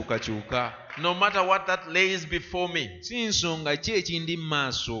ogutakyukakyuka No matter what that lays before me, si nsonga ki ekindi mu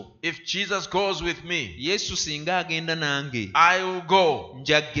maaso if Jesus goes with me, yesu singa agenda nange I will go.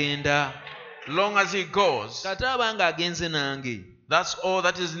 nja kgenda Long as he goes, kate abanga agenze nange that's all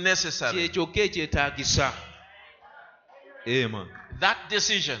that is necessary. kyekyokka ekyetaagisa ema That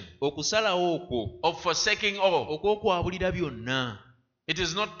decision okusalawo okwo of forsaking all, okw'okwabulira byonna it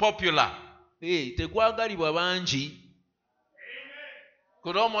is not popular. tekwagalibwa bangi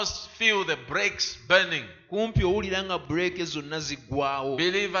Could almost feel the brakes burning. kumpi owulira nga buleeke zonna ziggwawo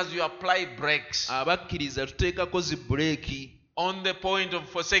Believers, you apply brakes abakkiriza tuteekako zi buleeki on the point of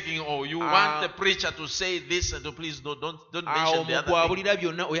forsaking all. You want the preacher to say this and to please don't awo mention the mu other thing. kwabulira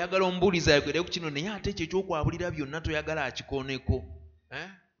byonna oyagala omubuuliza ayogere ku kino naye ate ekyo ekyokwabulira byonna toyagala akikoneko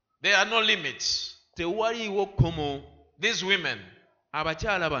There are no limits. tewaliiwo kkomo These women,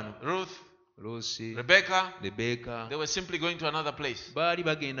 abakyala bano Ruth, Lucy, Rebecca, Rebecca they were simply going to another place. baali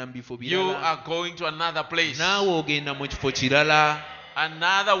bagenda mu bifo You birala are going to another place. naawe ogenda mu kifo kirala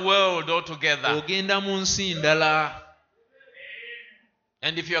Another world altogether. ogenda mu nsi ndala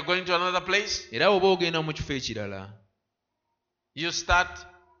And if you are going to another place, era oba ogenda mu kifo ekirala you start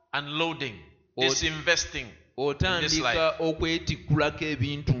unloading. disinvesting in this otandika life. okwetikkulako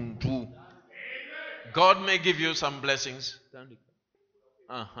ebintuntu. God may give you some blessings,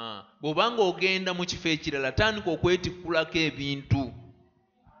 bw'obanga ogenda mu kifo ekirala tandika okwetikkulako ebintu.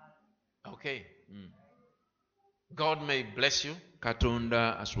 okay. God may bless you,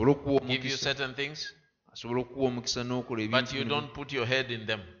 Katonda asobole okuwa give you omukisa, certain things, asobola okuwa omukisa n'okola but you ebintu, don't put your head in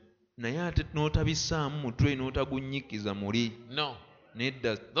them. naye ate n'otabissaamu mutwe n'otagunnyikiza muli. No.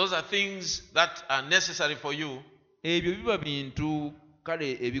 Nedda, Those are things that are necessary for you ebyo biba bintu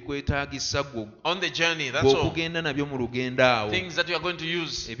kale ebikwetaagisa gwe on the journey. That's all. okugenda nabyo mu lugendo awo, Things that you are going to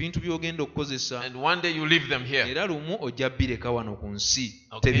use, ebintu by'ogenda okukozesa, and one day you leave them here. era lumu ojja bireka wano ku nsi,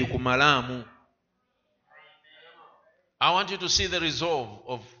 Okay. tebikumalaamu. I want you to see the resolve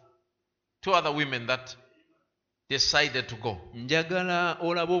of two other women that decided to go. Njagala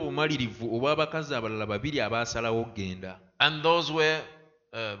olabe obumalirivu obw'abakazi abalala babiri abaasalawo okgenda. And those were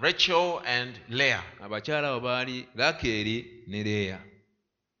Rachel and Leah. Abakyala abo baali Rakeri ne Leya.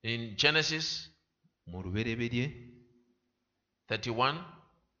 In Genesis Mu lubereberye 31,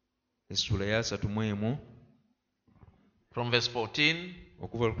 essula ya 31 from verse 14,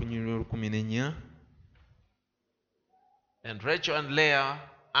 okuva ku nnyiriri 14. and Rachel and Leah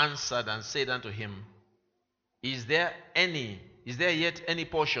answered and said unto him, Is there yet any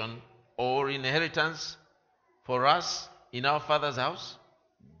portion or inheritance for us in our father's house?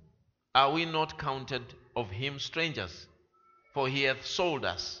 Are we not counted of him strangers? For he hath sold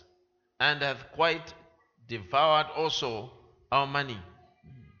us, and hath quite devoured also our money.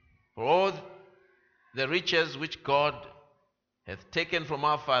 For all the riches which God hath taken from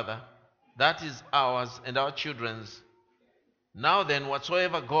our father, that is ours and our children's. Now then,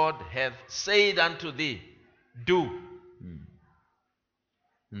 whatsoever God hath said unto thee, do.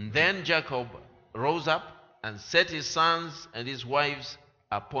 Then Jacob rose up and set his sons and his wives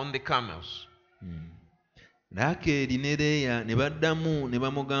upon the camels. Rakeri ne Leya ne baddamu ne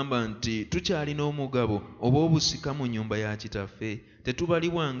bamugamba nti tukyalina omugabo oba obusika mu nnyumba ya kitaffe,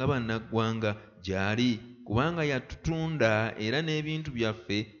 tetubaliwanga bannaggwanga gy'ali, kubanga yatutunda era n'ebintu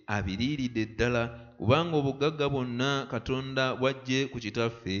byaffe abiriiridde ddala, kubanga obugagga bwonna Katonda bw'aggye ku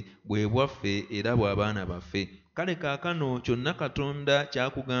kitaffe bwe bwaffe era bw'abaana baffe. Kale kaakano kyonna Katonda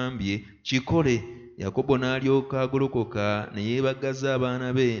kyakugambye kikole. Yakobo n'alyoka agolokoka ne yeebagaza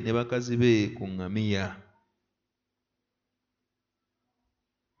abaana be ne bakazi be ku ŋŋamiya.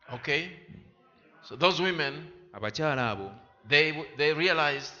 Okay? So those women, Abakyala abo they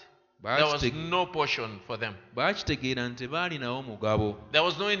realized there was no portion for them. baakitegeera nti tebaalinawo mugabo, There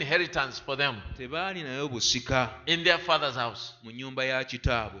was no inheritance for them tebaalinayo busika in their father's house. mu nnyumba ya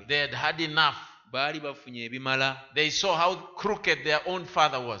kitaabwe. They had had enough. Baali bafunye ebimala. They saw how crooked their own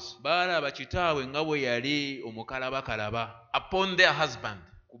father was Baalaba kitaabwe nga bwe yali omukalabakalaba upon their husband,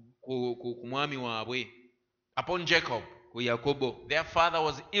 ku mwami waabwe, upon Jacob. ku Yakobo. Their father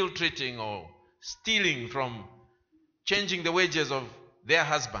was ill-treating or stealing from changing the wages of their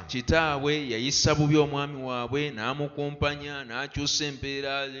husband. Kitaabwe yayisa bubi omwami waabwe n'amukumpanya n'akyusa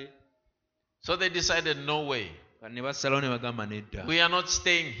empeera ze. So they decided, no way. Ne basalawo ne bagamba nedda, We are not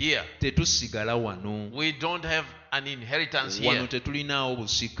staying here. tetusigala wano. We don't have an inheritance Wano here. tetulinaawo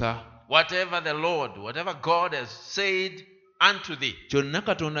busika. Whatever the Lord, whatever God has said unto thee, Kyonna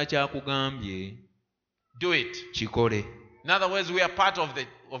Katonda kyakugambye do it. kikole. In other words, we are part of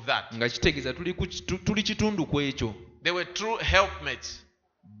that. Nga kitegeeza tuli kitundu ku ekyo. They were true helpmates.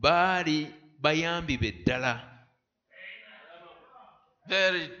 Baali bayambi be ddala.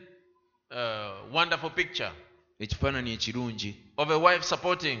 Very wonderful picture Ekifaananyi ekirungi of a wife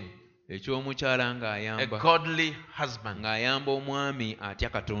supporting eky'omukyala a ng'ayamba, godly husband. ng'ayamba omwami atya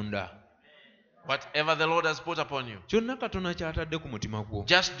Katonda. Whatever the Lord has put upon you, Kyonna Katonda ky'atadde ku mutima gwo,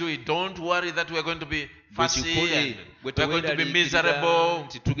 just do it. Don't worry that we are going to be fussy bwekikole, and bwe we are going to be teweeraliikirira miserable.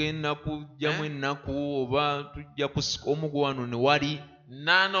 nti tugenda kujjamu ennaku oba tujja kusika omugwa wano ne wali.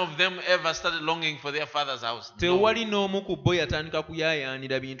 None of them ever started longing for their father's house. No. Tewali n'omu ku bo yatandika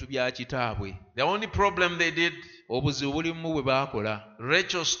kuyaayaanira bintu bya kitaabwe. The only problem they did, Obuzibu bulimu bwe baakola,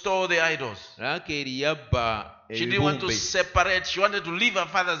 Rachel stole the idols. Rakeri yabba She didn't want to ebibumbe. separate. She wanted to leave her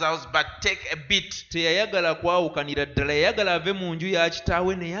father's house but take a bit. Teyayagala kwawukanira ddala, yayagala ave mu nju ya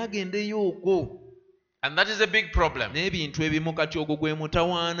kitaawe naye agendeyo okwo. And that is a big problem. N'ebintu ebimu kati ogwo gwe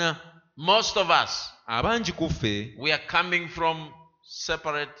mutawaana. Most of us, Abangi ku ffe we are coming from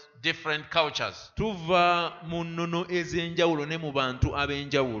separate, different cultures. tuva mu nnono ez'enjawulo ne mu bantu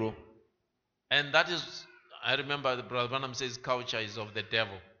ab'enjawulo. And that is, I remember the Brother Branham says culture is of the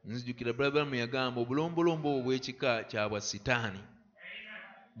devil. Nzijukira Brother yagamba obulombolombo obwo bw'ekika kya bwa Sitaani.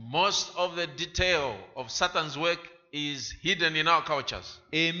 Most of the detail of Satan's work is hidden in our cultures.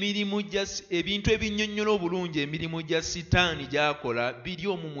 Ebintu ebinnyonnyola obulungi emirimu gya sitaani gy'akola biri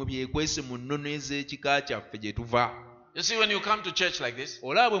omwo mwe byekwese mu nnono ez'ekika kyaffe gye tuva. You see, when you come to church like this,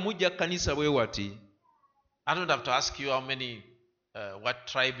 olaba bwe mujja kkanisa bwe wati, I don't have to ask you how many, what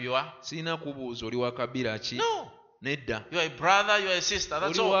tribe you are. sirina kubuuza oli wa kabira ki. No. Nedda. You are a brother, you are a sister.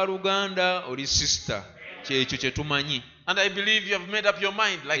 That's oli wa all. Luganda, oli sister. Kyekyo kye tumanyi. And I believe you have made up your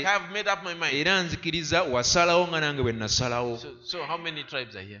mind, like I have made up my mind. Era nzikiriza wasalawo nga nange bwe nasalawo. So how many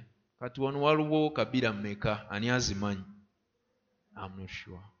tribes are here? Kati wano waliwo kabira mmeka? Ani azimanyi? I'm not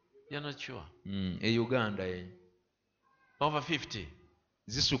sure. You're not sure. E Uganda Over 50.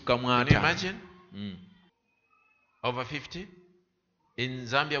 zisukka mu Can you 5. imagine? Over 50. In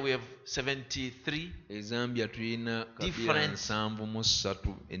Zambia we have 73. E Zambia tulina kabira Different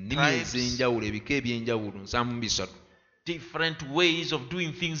 73. Ennimi tribes. ez'enjawulo, ebika eby'enjawulo 73. Different ways of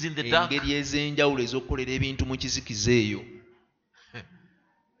doing things in the dark. Engeri ez'enjawulo ez'okukolera ebintu mu kizikiza eyo.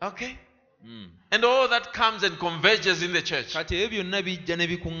 Okay. And all that comes and converges in the church. Kati ebyo byonna bijja ne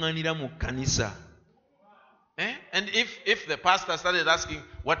bikuŋŋaanira mu kkanisa. And if the pastor started asking,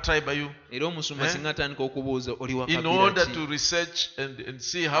 what tribe are you? Era omusumba singa atandika okubuuza oli wa In order kabira to ki? research and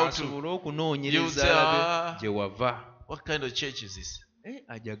see how to, Asobole you okunoonyereza say, alabe gye wava. what kind of church is this?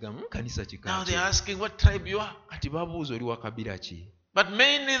 Ajagamu kanisa Now kika they're ki? asking what tribe you are. Kati babuuza oli wa kabira ki? But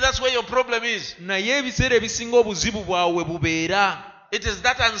mainly that's where your problem is. Naye ebiseera ebisinga obuzibu bwawe bubeera It is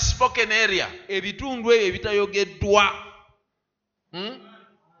that unspoken area. ebitundu ebyo ebitayogeddwa.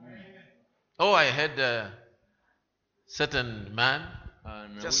 Oh, I had a certain man,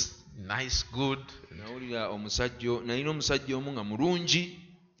 just nice, good. Nawulira nalina omusajja omu nga mulungi.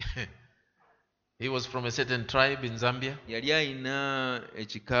 He was from a certain tribe in Zambia. Yali alina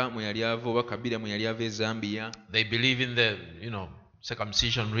ekika mwe yali ava oba kabira mwe yali ava e Zambia. They believe in the,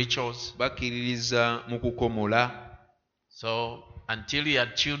 circumcision rituals. Bakkiririza mu kukomola. So until he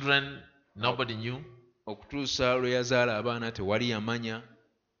had children, nobody knew. Okutuusa lwe yazaala abaana tewali yamanya.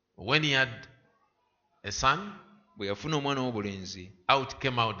 When he had a son, Bwe yafuna omwana w'obulenzi, out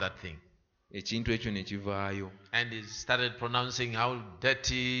came out that thing. ekintu ekyo ne kivaayo. And he started pronouncing how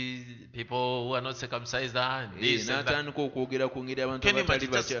dirty people who are not circumcised are, and this and that. N'atandika okwogera ku ngeri abantu Can you abatali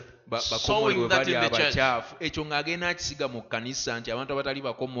imagine just bakomole bwe sowing that bali in the church? abakyafu. Ekyo ng'agenda akisiga mu kkanisa nti abantu abatali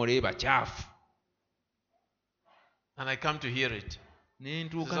bakomole bakyafu. And I come to hear it. Ne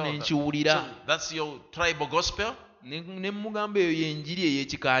ntuuka So ne nkiwulira. that's your tribal gospel, Ne mugamba eyo y'enjiri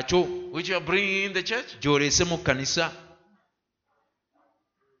ey'ekika kyo which you are bringing in the church. gy'oleese mu kkanisa.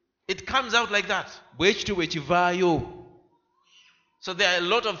 It comes out like that. Bwe kityo bwe kivaayo. So there are a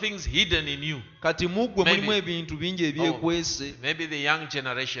lot of things hidden in you. Kati mu ggwe Maybe. mulimu ebintu bingi ebyekwese. Maybe the young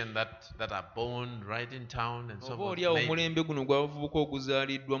generation that are born right in town and so Oba forth. oli awo Maybe. omulembe guno gw'abavubuka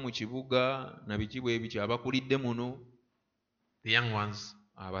oguzaaliddwa mu kibuga na biki bwe bityo abakulidde muno. The young ones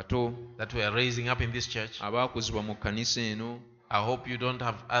Abato that were raising up in this church. abaakuzibwa mu kkanisa eno. I hope you don't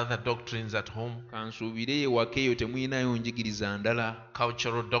have other doctrines at home, Kansuubire ewaka eyo temuyinayo njigiriza ndala.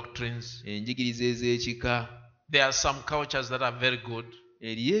 cultural doctrines. Enjigiriza ez'ekika. There are some cultures that are very good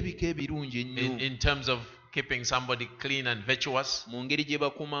Eriyo ebika ebirungi ennyo in terms of keeping somebody clean and virtuous, mu ngeri gye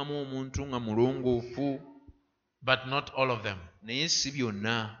bakumamu omuntu nga mulongoofu, but not all of them. naye si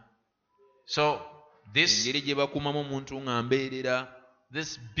byonna. So this Engeri gye bakumamu omuntu nga mbeerera.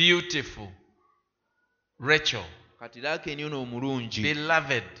 beautiful Rachel, Kati Laakeni ono omulungi,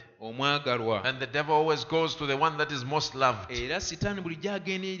 beloved, omwagalwa. and the devil always goes to the one that is most loved Era Sitaani bulijjo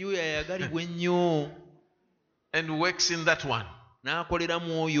agenda eri oyo ayagalibwa ennyo. and works in that one. N'akolera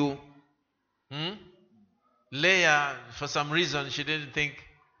mu oyo. Leah, for some reason, she didn't think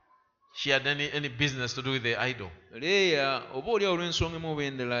she had any business to do with the idol. Leeya oba oli awo olw'ensonga emu oba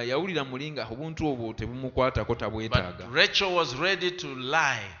endala yawulira muli nga obuntu obwo tebumukwatako tabwetaaga. But Rachel was ready to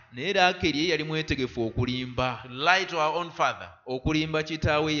lie Naye Laakeri ye yali mwetegefu okulimba. to her own father Okulimba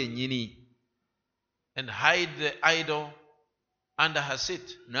kitaawe yennyini. and hide the idol under her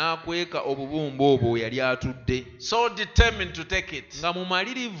seat. N'akweka obubumba obwo yali atudde. So determined to take it, Nga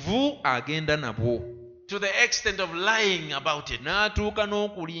mumalirivu agenda nabwo. to the extent of lying about it. N'atuuka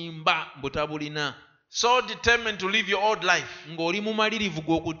n'okulimba butabulina. So determined to live your old life Ng'oli mumalirivu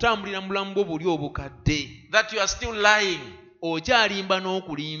gw'okutambulira mu bulamu bwo buli obukadde. that you are still lying. Okyalimba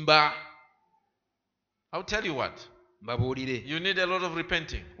n'okulimba. I'll tell you what, Mbabuulire. you need a lot of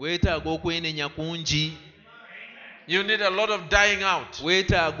repenting. Weetaaga okwenenya kungi. You need a lot of dying out,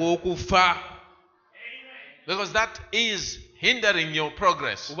 Weetaaga okufa. because that is hindering your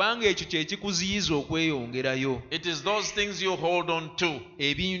progress. Kubanga ekyo kye kikuziyiza okweyongerayo. It is those things you hold on to.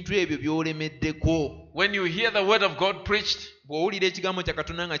 Ebintu ebyo by'olemeddeko. When you hear the word of God preached, Bw'owulira ekigambo kya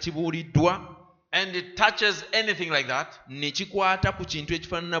Katonda nga kibuuliddwa, and it touches anything like that, ne kikwata ku kintu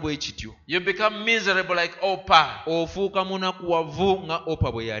ekifaanana bwe kityo, you become miserable like Oprah. ofuuka munakuwavu nga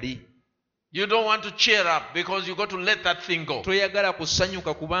Opa bwe yali. You don't want to cheer up because you got to let that thing go. Toyagala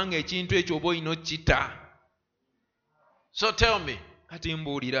kusanyuka kubanga ekintu ekyo oba olina okkita. So tell me, Kati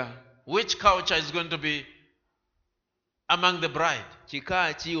mbuulira, which culture is going to be among the bride?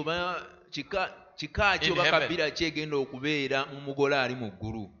 kika ki oba kabira ki egenda okubeera mu mugole ali mu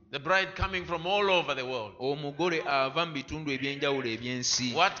ggulu? The bride coming from all over the world. Omugole ava mu bitundu ebyenjawulo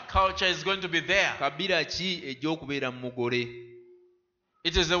eby'ensi. What culture is going to be there? Kabira ki ejja okubeera mu mugole?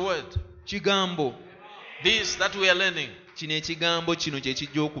 It is the word. Kigambo. This that we are learning. Kino ekigambo kino kye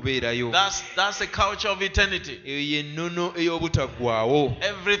kijja okubeerayo. That's the culture of eternity. Eyo y'ennono ey'obutaggwaawo.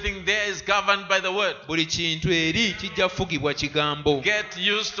 Everything there is governed by the word. Buli kintu eri kijja kufugibwa kigambo. Get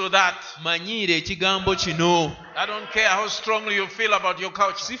used to that. Manyiira ekigambo kino. I don't care how strongly you feel about your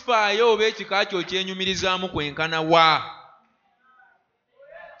culture. Sifaayo oba ekika kyo kyenyumirizaamu kwenkana wa.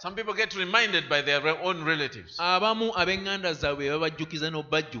 Some people get reminded by their own relatives. Abamu ab'eŋŋanda zaabwe babajjukiza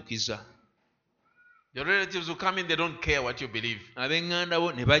n'obajjukiza. Your relatives will come in, they don't care what you believe. Ab'eŋŋanda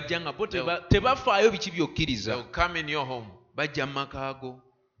bo ne bajja nga bo tebafaayo biki by'okkiriza. They'll come in your home, Bajja mu maka go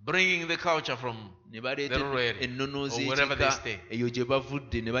bringing the culture from ne the baleeta rural area ennono or wherever they z'ekika stay. eyo gye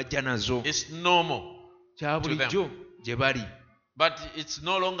bavudde ne bajja nazo. It's normal, Kya bulijjo gye bali. but it's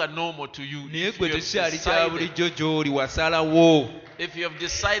no longer normal to you. Naye If gwe you have tekyali kya decided, bulijjo gy'oli, wasalawo. if you have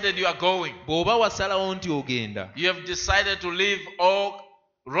decided you are going, Bw'oba wasalawo nti ogenda, you have decided to leave all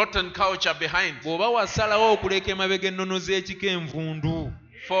rotten culture behind bw'oba wasalawo okuleka emabega ennono z'ekika envundu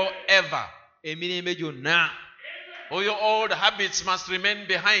forever. emirembe gyonna, All your old habits must remain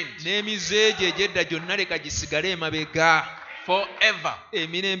behind n'emize gye egy'edda gyonna leka gisigale emabega forever.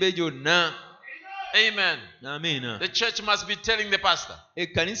 emirembe gyonna. Amen. Amiina. The church must be telling the pastor,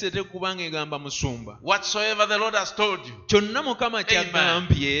 Ekkanisa etekubanga egamba musumba, whatsoever the Lord has told you, kyonna Mukama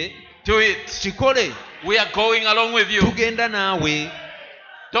ky'agambye do it. kikole. We are going along with you. Tugenda naawe,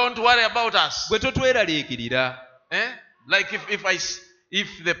 Don't worry about us. gwe totweraliikirira. Like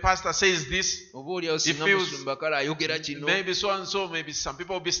if the pastor says this, Oba oliawo singa feels- musumba kale ayogera kino, maybe so and so, maybe some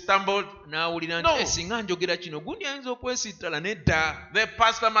people will be stumbled. n'awulira No. nti singa njogera kino gundi ayinza okwesittala. Nedda. The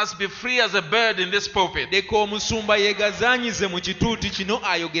pastor must be free as a bird in this pulpit. Leka omusumba yeegazaanyize mu kituuti kino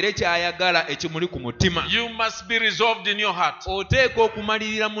ayogere ky'ayagala ekimuli ku mutima. You must be resolved in your heart. Oteeka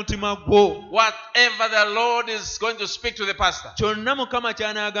okumalirira mu mutima gwo. Whatever the Lord is going to speak to the pastor, Kyonna Mukama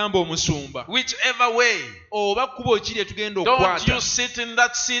ky'anaagamba omusumba, whichever way, oba kkubo ki lye tugenda don't okukwata. you sit in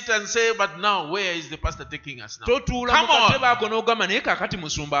that seat and say, but now where is the pastor taking us now? Totuula mu Come on. katebe ako n'ogamba naye kaakati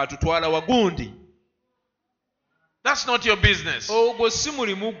musumba atutwala wagundi. That's not your business. Ogwo si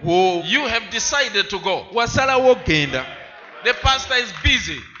mulimu gwo. You have decided to go. Wasalawo genda. The pastor is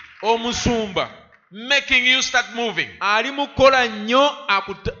busy Omusumba making you start moving, ali mu kukola nnyo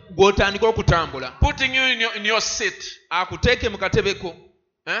gw'otandika okutambula. putting you in your seat, Akuteeke mu katebe ko.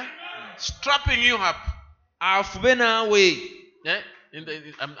 strapping you up. Afube naawe.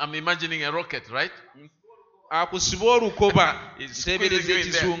 I'm imagining a rocket, right? Akusiba olukoba. It's Nteebereza squeezing you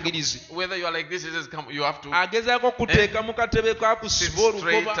in there. ekizungirizi. Whether you are like this, it says, come, you have to Agezaako okuteeka mu katebe ko sit akusiba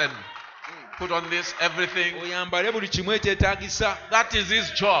straight olukoba. and put on this, everything. Oyambale buli kimu ekyetaagisa. That is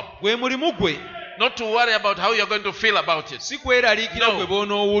his job. Gwe mulimu gwe. Not to worry about how you're going to feel about it. Si kweraliikira No. gwe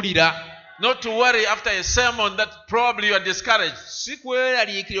b'onoowulira. Not to worry after a sermon that probably you are discouraged. Si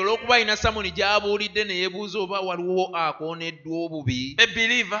kweraliikira olw'okuba alina samoni gy'abuulidde ne yeebuuza oba waliwo akooneddwa obubi. A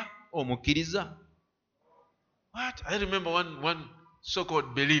believer. Omukkiriza. What? I remember one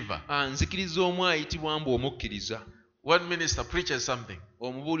so-called believer. Nzikiriza omu ayitibwa mbu omukkiriza. One minister preaches something.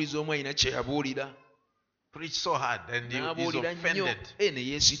 Omubuulizi omu alina kye yabuulira. Preach so hard and he's N'abuulira nnyo offended. ne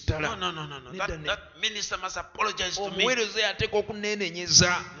yeesittala. No. Nedda That minister must apologize to me. omuweereza yateeka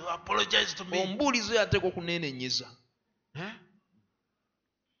okuneenenyeza. You apologize to me. Omubuulizi yateeka okuneenenyeza.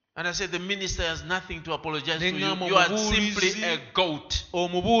 And I said, the minister has nothing to apologize to you. Nengamba You are omubuulizi- simply a goat.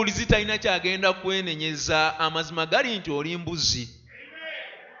 Omubuulizi talina kyagenda kwenenyeza. Amazima gali nti oli mbuzi.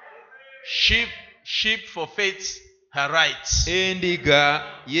 Sheep forfeits her rights. Endiga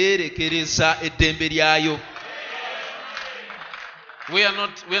yeerekereza eddembe lyayo. We are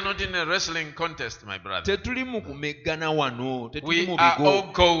not in a wrestling contest, my brother. Tetuli mu kumeggana wano. Tetuli We mu are all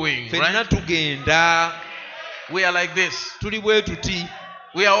bigo. going, Ffenna right? tugenda. We are like this. Tuli bwe tuti.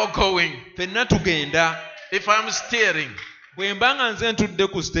 We are all going. Ffenna tugenda. If I'm steering, Bwe mba nga nze ntudde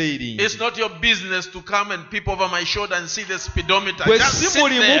ku steering. it's not your business to come and peep over my shoulder and see the speedometer. Gwe Just si sit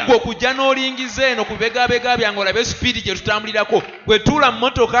mulimu there. gwe okujja n'olingiza eno ku bibegabega byange olabe sipiidi gye tutambulirako. Gwe tuula mu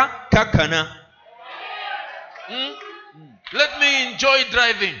mmotoka kakkana. Let me enjoy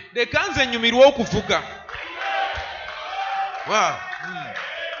driving. leka nze nnyumirwe okuvuga. Wow.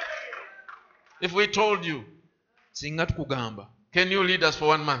 If we told you, Singa tukugamba can you lead us for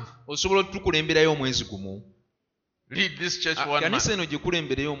 1 month? osobola otukulemberayo omwezi gumu. Lead this church for 1 month. Kanisa eno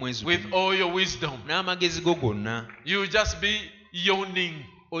gikulembereyo omwezi With gumu all your wisdom. n'amagezi go gonna. You just be yawning.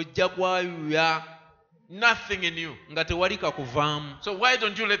 Ojja kwayuya Nothing in you. nga tewali kakuvaamu. So why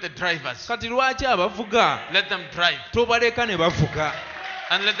don't you let the drivers Kati lwaki abavuga let them drive tobaleka ne bavuga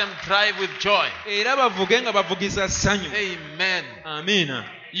and let them drive with joy? era bavuge nga bavugisa ssanyu. Amen. Amiina.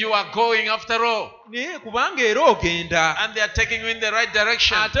 You are going after all, naye kubanga era ogenda and they are taking you in the right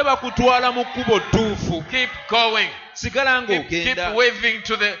direction. ate bakutwala mu kkubo ttuufu. Keep going. Sigala Keep ng'ogenda. waving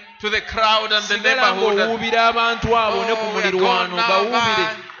to the crowd and the Sigala neighborhood. ng'owuubira abantu abo ne ku Oh, we are mulirwano going now, bawuubire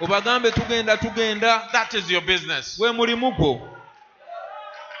bye. obagambe tugenda. That is your business. Gwe mulimu gwo.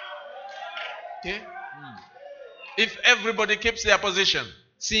 Okay? If everybody keeps their position,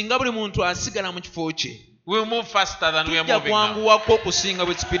 Singa buli muntu asigala mu kifo kye we'll move faster than we are tujja moving now. kwanguwako okusinga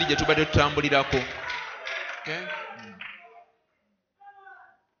bwe sipiri gye tubadde tutambulirako. Okay?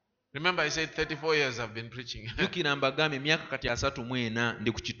 Remember, I said 34 years I've been preaching. Jjukira mbagambye emyaka kati 34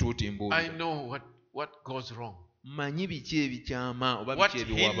 ndi ku kituuti I mbuulira. know what goes wrong. Mmanyi biki ebikyama oba What biki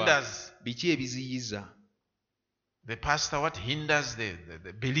ebiwaba, hinders biki ebiziyiza. the pastor, what hinders the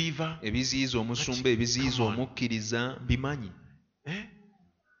believer. Ebiziyiza omusumba, ebiziyiza Come on. omukkiriza bimanyi. Eh?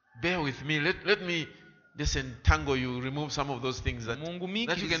 Bear with me. Let me disentangle you, remove some of those things that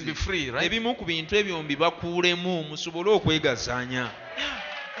you can be free, right? ebimu ku bintu ebyo mbibakuulemu musobole okwegazaanya.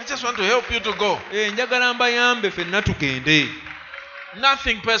 I just want to help you to go. Njagala mbayambe ffenna tugende.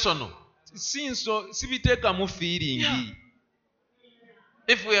 Nothing personal. Sibiteekamu feeling.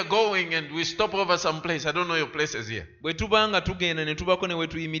 If we are going and we stop over some place, I don't know your places here. Bwe tuba nga tugenda ne tubako ne we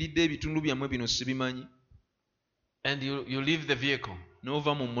tuyimiridde ebitundu byammwe bino sibimanyi. And you leave the vehicle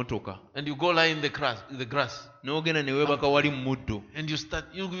N'ova mu mmotoka and you go lie in the grass n'ogenda ne weebaka wali mu muddo and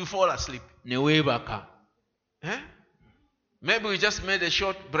you fall asleep. ne weebaka. Eh? Maybe we just made a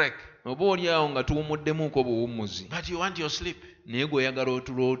short break, Oba oli awo nga tuwummuddemuuko buwummuzi but you want your sleep. naye gw'oyagala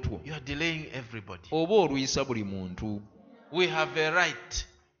otulo otwo. You are delaying everybody. Oba oluyisa buli muntu. We have a right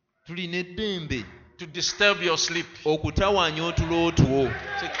Tulina eddembe to disturb your sleep. okutawaanya otulo otwo.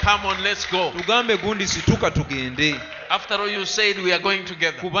 Say, come on, let's go. Tugambe gundi situka tugende. After all, you said we are going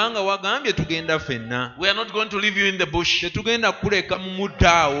together. Kubanga wagambye tugenda ffenna. We are not going to leave you in the bush. Tetugenda kuleka mu muddo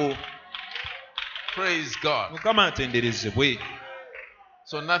awo. Praise God. Mukama atenderezebwe.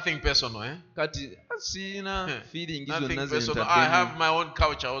 So nothing personal, eh? Kati siina feeling Nothing zonna personal. I have my own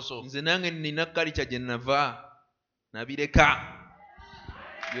couch also. nze nange nina kalica gye nava nabireka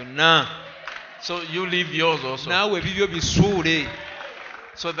byonna. So you leave yours also, Naawe bibyo bisuule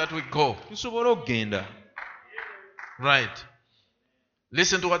so that we go. tusobole okugenda. Right.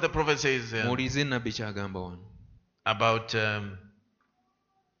 Listen to what the prophet says Muwulirize nabbi kyagamba wano about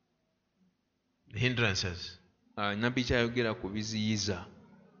hindrances. Nabbi kyayogera ku biziyiza.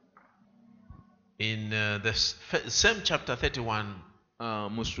 In the same chapter 31,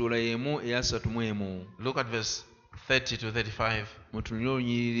 Mu ssuula y'emu eya 31 look at verse 30 to 35. mutunire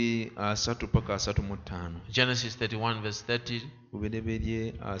olunyiriri 3 paka 35. Genesis 31 verse 30.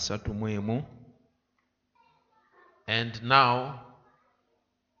 Lubereberye 31. And now,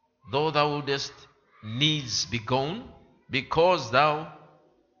 though thou wouldest needs be gone, because thou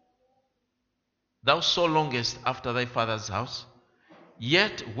so longest after thy father's house,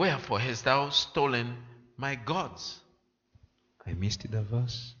 yet wherefore hast thou stolen my gods? I missed the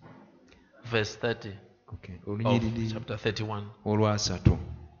verse. Verse 30 Okay. of Olunyiriri chapter 31. olwasatu.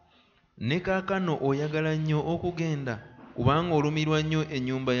 Ne kaakano oyagala nnyo okugenda kubanga olumirwa nnyo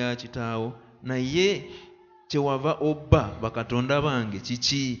ennyumba ya kitaawo, naye kyewava obba bakatonda bange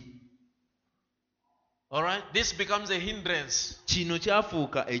kiki? All right, this becomes a hindrance. Kino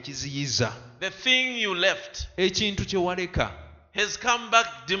kyafuuka ekiziyiza. The thing you left Ekintu kye waleka has come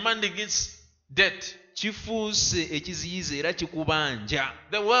back demanding its debt. kifuuse ekiziyiza era kikubanja.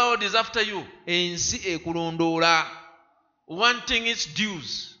 The world is after you, Ensi ekulondoola wanting its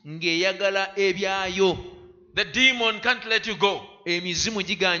dues. ng'eyagala ebyayo. The demon can't let you go Emizimu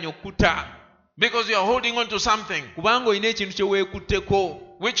gigaanye okkuta because you are holding on to something kubanga olina ekintu kye weekutteko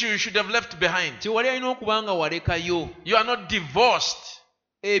which you should have left behind. kye wali alina okuba nga walekayo. You are not divorced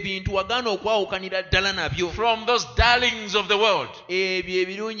Ebintu wagaana okwawukanira ddala nabyo. from those darlings of the world, Ebyo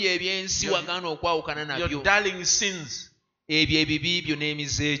ebirungi eby'ensi Your- wagaana okwawukana your nabyo. darling sins. Ebyo ebibi byo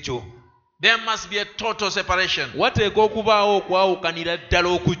n'emize ekyo. There must be a total separation. Wateeka okubaawo okwawukanira ddala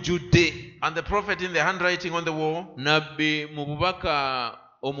okujjudde. And the prophet in the handwriting on the wall, Nabbi mu bubaka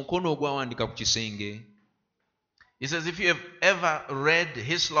omukono ogwawandika ku kisenge He says, if you have ever read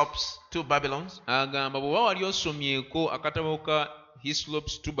Hislop's Two Babylons, agamba bw'oba wali osomyeko akatabo ka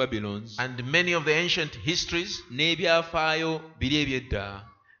Hislop's Two Babylons and many of the ancient histories, n'ebyafaayo biri eby'edda,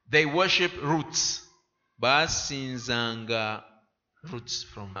 they worship roots. baasinzanga Roots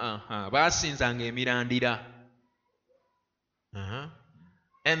from. baasinzanga emirandira.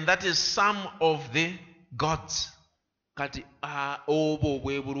 And that is some of the gods. Kati obwo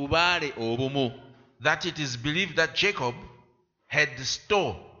bwe bulubaale obumu. That it is believed that Jacob had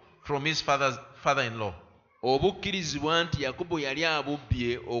stole from his father-in-law. Obukkirizibwa nti Yakobo yali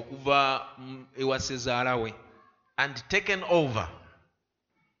abubbye okuva ewa ssezaala we. And taken over,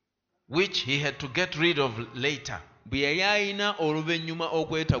 which he had to get rid of later. Bwe yali alina oluvannyuma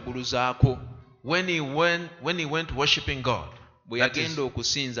okwetaguluzaako. When he went worshiping God. Bwe yagenda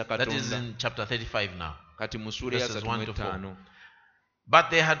okusinza Katonda. That is in chapter 35 now. Kati mu ssuula ya 35. But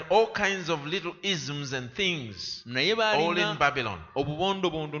they had all kinds of little isms and things, all in Babylon.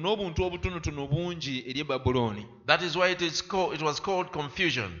 Obubondobondo n'obuntu obutonotono bungi eri Babuloni. That is why it was called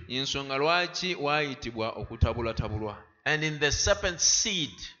confusion. Ensonga lwaki waayitibwa okutabulatabulwa. And in the serpent's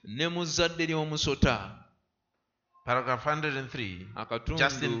seed, ne mu zadde ly'omusota, paragraph 103,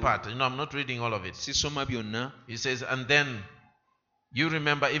 just in part. I'm not reading all of it. Sisoma byonna. He says, and then you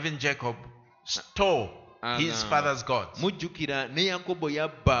remember even Jacob stole his father's gods. Mujjukira ne Yakobo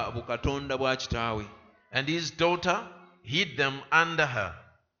yabba bukatonda bwa kitaawe. And his daughter hid them under her.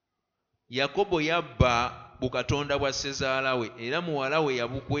 Yakobo yabba bukatonda bwa ssezaala we era muwala we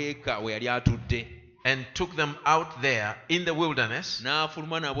yabukweka we yali atudde. And took them out there in the wilderness.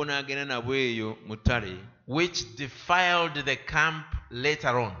 N'afuluma nabo n'agenda nabo eyo mu ttale. Which defiled the camp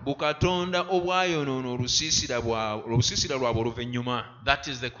later on. Bukatonda obwayonoona olusiisira lwabwe oluvannyuma. That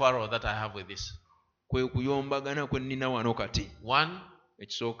is the quarrel that I have with this. Kwe kuyombagana kwe nnina wano kati. One,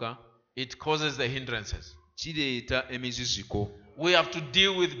 ekisooka, it causes the hindrances. Kireeta emiziziko. We have to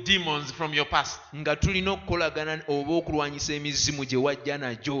deal with demons from your past. Nga tulina okukolagana oba okulwanyisa emizimu gye wajja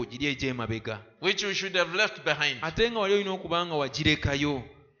nagyo giri egy'emabega. Which you should have left behind. Ate nga wali olina okuba nga wagirekayo.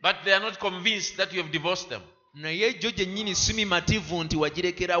 But they are not convinced that you have divorced them. Naye jjo gyennyini si mimativu nti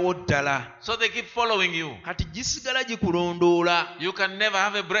wagirekerawo ddala. So they keep following you. Kati gisigala gikulondoola. You can never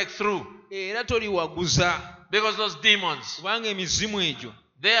have a breakthrough. Era toliwaguza. Because those demons, kubanga emizimu egyo,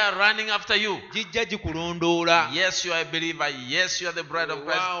 they are running after you. Gijja gikulondoola. Yes, you are a believer. Yes, you are the bride of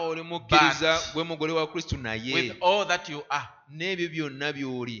Christ. Oli mukkiriza gwe mugole wa Kristo naye. With all that you are. N'ebyo byonna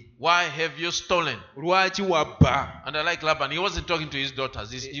by'oli. Why have you stolen? Lwaki wabba? And I like Laban. He wasn't talking to his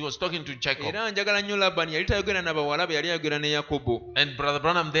daughters. He was talking to Jacob. Era njagala nnyo Labani yali tayogera na bawala be, yali ayogera ne Yakobo. And Brother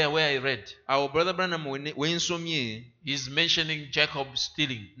Branham there where I read. Awo Brother Branham wensomye. He's mentioning Jacob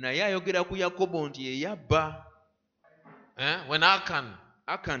stealing. Naye ayogera ku Yakobo nti ye yabba. When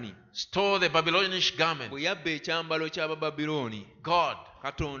Akani stole the Babylonish garment, bwe yabba ekyambalo ky'Abababilooni, God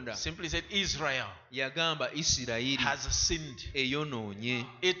Katonda simply said Israel yagamba Isirayiri has sinned. eyonoonye.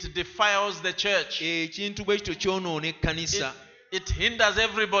 It defiles the church. Ekintu bwe kityo kyonoona ekkanisa. It hinders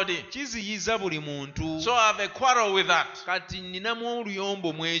everybody. Kiziyiza buli muntu. So I have a quarrel with that. Kati nninamu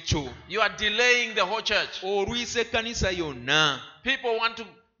oluyombo mu ekyo. You are delaying the whole church. Olwisa ekkanisa yonna. People want to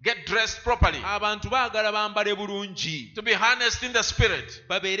get dressed properly. Abantu baagala bambale bulungi. To be harnessed in the spirit.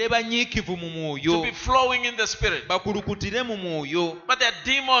 Babeere banyiikivu mu mwoyo. To be flowing in the spirit. Bakulukutire mu mwoyo. But there are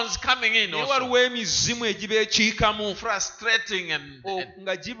demons coming in also. Waliwo emizimu egibeekiikamu. Frustrating and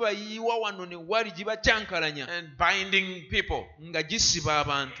nga gibayiwa wano ne wali gibacyankalanya. And binding people. Nga gisiba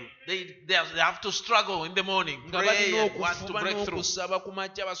abantu. They have to struggle in the morning. Pray and want to break through. Okusaba ku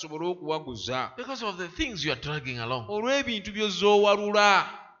makya basobole okuwaguza. Because of the things you are dragging along. Olw'ebintu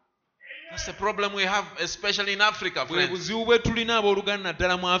by'ozoowalula. That's the problem we have, especially in Africa, friends. Buzibu bwe tulina abooluganda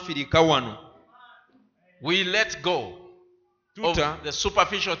naddala mu Afirika wano. We let go of the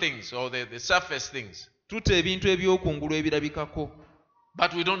superficial things or the surface things. Tuta ebintu ebyokungulu ebirabikako.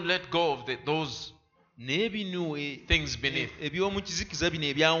 But we don't let go of those things beneath. Eby'omu kizikiza bino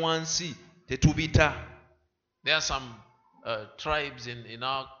ebya wansi tetubita. There are some tribes in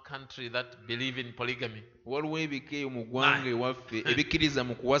our country that believe in polygamy. Waliwo ebika mu ggwanga ewaffe ebikkiriza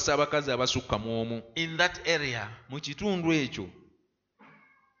mu kuwasa abakazi abasukka mu omu. In that area, mu kitundu ekyo,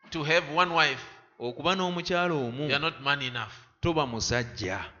 to have one wife, okuba n'omukyalo omu, you are not man enough. Toba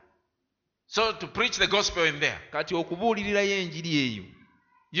musajja. So to preach the gospel in there, kati okubuulirirayo enjiri eyo,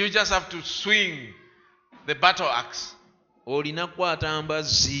 you just have to swing the battle axe. Olina kukwata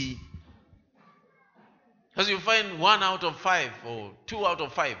mbazzi. Because you find 1 out of 5 or 2 out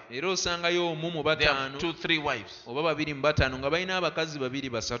of 5. Era osangayo omu mu bataano. 2-3 wives. Oba babiri mu bataano nga balina abakazi babiri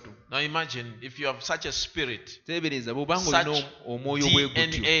basatu. Now imagine if you have such a spirit. Teebereza bw'obanga olina omwoyo bwe gutyo.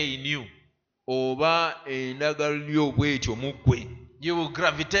 DNA in you. oba endagala ly'obwetyo mu ggwe You will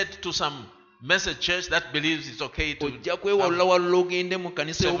gravitate to some message church that believes it's okay to ojja kwewalula walula ogende mu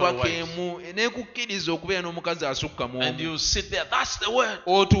kanisa several obubaka wives. emu neekukkiriza okubeera n'omukazi asukka mu And omu you sit there. That's the word.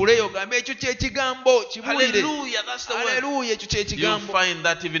 otuuleyo ogambe ekyo kyekigambo kibuulire Hallelujah. That's the word. aleluya ekyo You kyekigambo find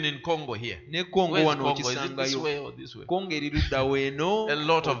that even in Congo here. ne kongo Where's wano Congo? Is it this okisangayo way or this way? kongo eri ludda weeno A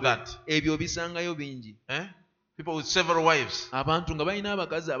lot of that. ebyo bisangayo bingi Eh? People with several wives. abantu nga balina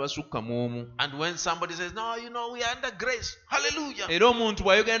abakazi abasukka mu omu And when somebody says, no, we are under grace. Hallelujah. era omuntu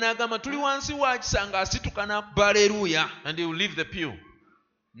bw'ayogera n'agamba tuli wansi wa kisa ng'asituka n'akubba aleluya And he will leave the pew,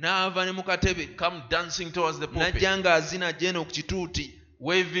 n'ava ne mu katebe come dancing towards the pulpit, n'ajja ng'azina jeno ku kituuti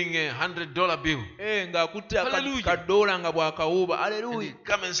waving a $100 bill. ng'akutte Hallelujah. kadoola nga bw'akawuuba And he aleluya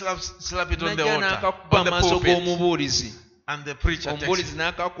come and slap it on the n'ajja altar, n'akakuba on the amaaso pulpit. g'omubuulizi And the preacher takes omubuulizi it.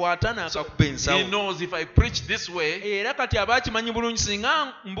 n'akakwata n'akakuba He ensawo knows if I preach this way, era kati aba akimanyi bulungi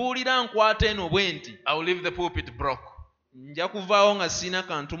singa mbuulira nkwata eno bwe nti I will leave the pulpit broke. nja kuvaawo nga sirina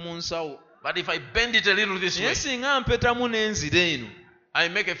kantu mu nsawo But if I bend it a little this naye way, singa mpetamu n'enzira eno I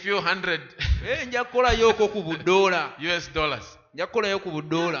make a few hundred nja kukolayooko ku budoola US dollars. nja kukolayo ku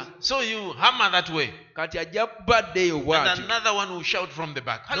budoola So you hammer that way. kati ajja kubadde eyo And bw'atyo another one will shout from the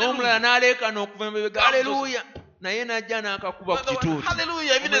back. n'omulala Hallelujah. n'aleekana okuva emabega aleluya naye n'ajja n'akakuba ku Another one, kituuti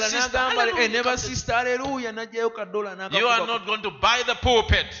hallelujah. Even a omulala sister. n'agamba ne Hallelujah. basisita aleluya n'ajjayo kadoola You are n'akakuba not going to buy the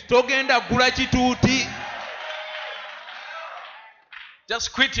pulpit. togenda gula kituuti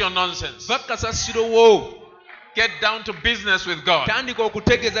Just quit your nonsense. va kasasiro wo Get down to business with God. tandika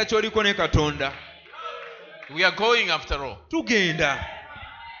okutegeeza ky'oliko ne katonda We are going after all. tugenda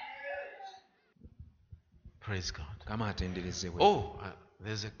Praise God. kama atenderezebwe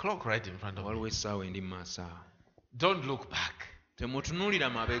There's a clock right in front of waliwo me. essaawa endi mu maaso awo Don't look back. temutunuulira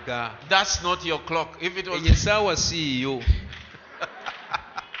mabega That's not your clock. If it was eyo essaawa siiyo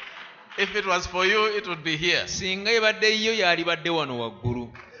if it was for you, it would be here. singa ebadde yiyo yalibadde wano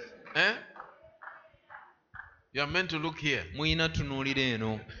waggulu Eh? You are meant to look here. muyina tunuulira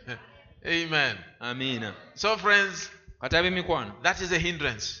eno Amen. amiina So friends, kati ab'emikwano that is a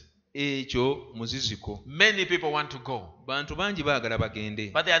hindrance. ekyo muziziko Many people want to go. bantu bangi baagala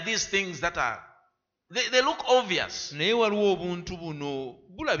bagende But there are these things that are, they look obvious. naye waliwo obuntu buno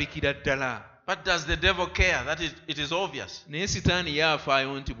bulabikira ddala But does the devil care that it is obvious? naye sitaani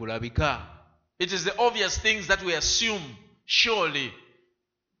yaafaayo nti bulabika It is the obvious things that we assume surely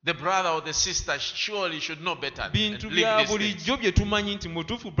the brother or the sister surely should know better and bintu leave bya these things. bulijjo bye tumanyi nti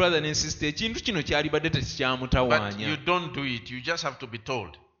mutuufu brother ne sister ekintu kino kyalibadde But tekikyamutawaanya you don't do it. You just have to be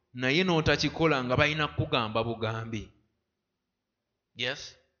told. naye n'otakikola nga balina kukugamba bugambi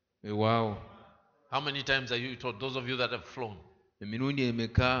Yes? ewaawo How many times are you told? Those of you that have flown, emirundi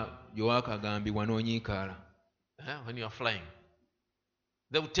emeka gyewaakagambibwa n'onyiikaala when you are flying,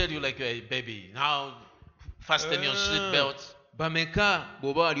 they will tell you like you're a baby. Now fasten your seat belts, bameka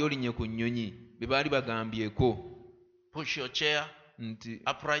bw'oba wali olinnye ku nnyonyi be baali bagambyeko push your chair nti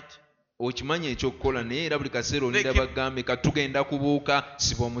upright. okimanyi ekyokukola naye era buli kaseera onida They keep- bagambe katugenda kubuuka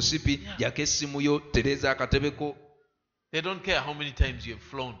siba omusipi jako essimu yo tereeza akatebeko They don't care how many times you have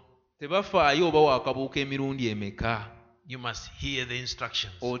flown. tebafaayo oba waakabuuka emirundi emeka You must hear the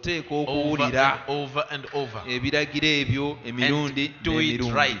instructions oteeka over and okuwulira over and over. ebiragiro ebyo emirundi And do it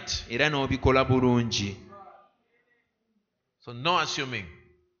n'emirundi right. era n'obikola bulungi So no assuming.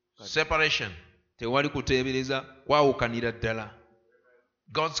 Separation. tewali kuteebereza kwawukanira ddala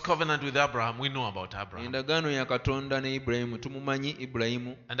God's covenant with Abraham, we know about Abraham. endagaano ya katonda ne ibulayimu tumumanyi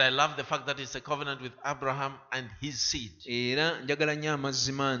ibulayimu And I love the fact that it's a covenant with Abraham and his seed. era njagala nnyo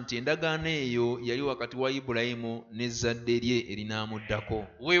amazima nti endagaano eyo yali wakati wa ibulayimu n'ezzadde lye erinaamuddako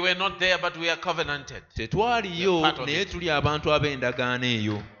We were not there, but we are covenanted. tetwaliyo Part of naye it. tuli abantu ab'endagaano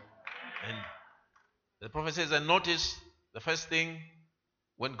eyo And the prophet says, and notice the first thing,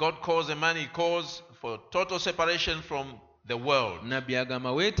 when God calls a man, he calls for total separation from the world. nabbi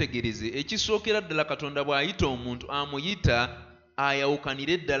agamba weetegereze ekisookera ddala katonda bw'ayita omuntu amuyita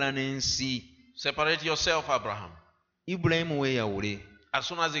ayawukanire ddala n'ensi Separate yourself, Abraham. ibulayimu weeyawule As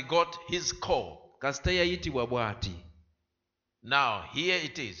soon as he got his call, kasita yayitibwa bw'ati now here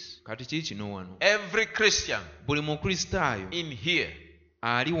it is. kati kiri kino wano Every Christian buli mukristaayo in here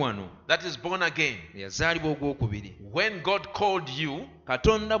ali wano that is born again, yazaalibwa ogwokubiri when God called you,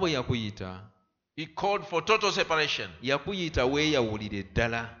 katonda bwe yakuyita he called for total separation. yakuyita weeyawulire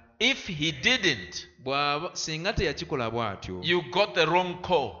ddala If he didn't, bw'aba singa teyakikola bw'atyo you got the wrong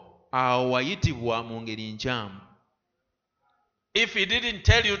call. awo wayitibwa mu ngeri nkyamu If he didn't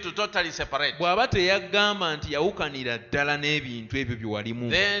tell you to totally separate, bw'aba teyagamba nti yawukanira ddala n'ebintu ebyo bye walimu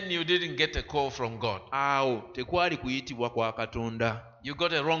then you didn't get a call from God. awo tekwali kuyitibwa kwa katonda You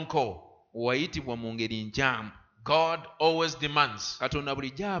got a wrong call. wayitibwa mu ngeri nkyamu. God always demands Katonda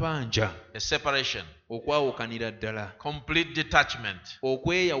bulijjo abanja a separation, okwawukanira ddala, complete detachment.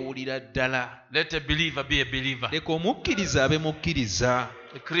 okweyawulira ddala. Let a believer be a believer. Leka omukkiriza abe mukkiriza.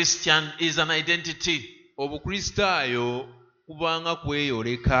 A Christian is an identity. Obukristaayo kubanga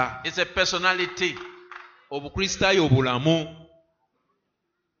kweyoleka. It's a personality. Obukristaayo bulamu.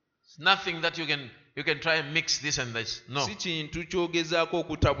 It's nothing that you can try and mix this and this. No. Si kintu kyogezaako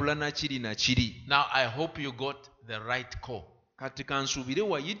okutabula na kiri na kiri. Now I hope you got the right call. Kati kansuubire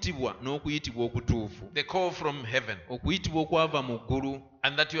wayitibwa n'okuyitibwa okutuufu. The call from heaven. Okuyitibwa okwava mu ggulu.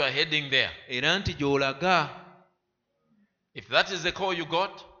 And that you are heading there. Era nti gy'olaga. If that is the call you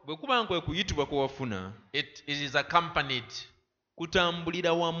got, bwe kuba nkwe kuyitibwa kwe wafuna, it is accompanied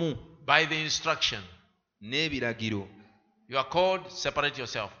kutambulira wamu by the instruction. n'ebiragiro. You are called, separate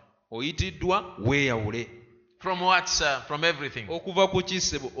yourself. Oyitiddwa weeyawule. From what, sir? From everything. Okuva ku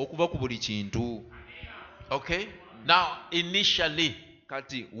kisebo, okuva ku buli kintu. Okay? Now, initially,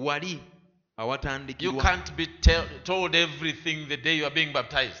 Kati wali you awatandikirwa. can't be told everything the day you are being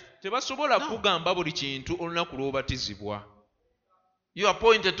baptized. Tebasobola kugamba buli kintu olunaku lw'obatizibwa. You are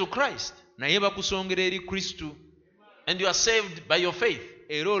pointed to Christ. Naye bakusongera eri Kristo. And you are saved by your faith.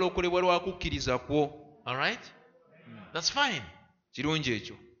 Era olokolebwa lwa kukkiriza kwo. All right? That's fine. Kirungi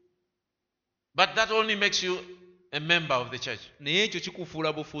ekyo. But that only makes you a member of the church. Naye ekyo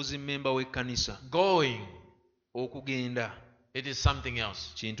kikufuula bufuuzi mmemba w'ekkanisa. Going, Okugenda it is something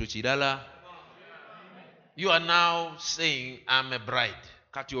else. kintu kirala. You are now saying, I'm a bride.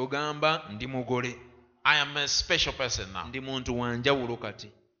 Kati ogamba ndi mugole. I am a special person now. Ndi muntu wa njawulo kati.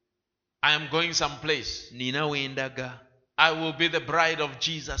 I am going someplace. Nina we ndaga. I will be the bride of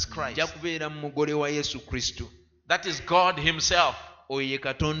Jesus Christ. Nja kubeera mugole wa Yesu Kristo. That is God himself. Oyo ye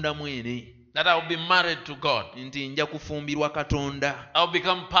Katonda mwene. That I will be married to God. Nti nja kufumbirwa Katonda. I will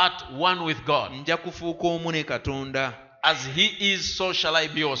become part one with God. Nja kufuuka omu ne Katonda. As he is, so shall I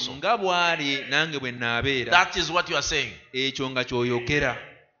be also. Nga bw'ali nange bwe nnaabeera. That is what you are saying. Ekyo nga ky'oyogera.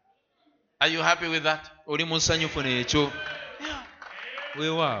 Are you happy with that? Oli musanyufu n'ekyo? Yeah.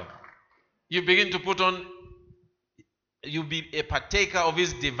 Weewaawo. You begin to put on, you be a partaker of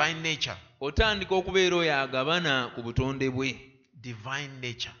his divine nature. Otandika okubeera oyo agabana ku butonde bwe. Divine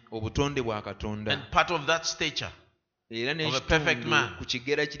nature. Obutonde bwa Katonda. And part of that stature Era of a perfect man n'ekitundu ku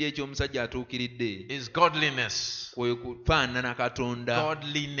kigera kiri eky'omusajja atuukiridde. is godliness. Kwe kufaanana Katonda.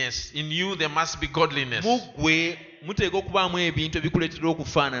 Godliness. In you there must be godliness. Mu ggwe muteeka okubaamu ebintu ebikuleetera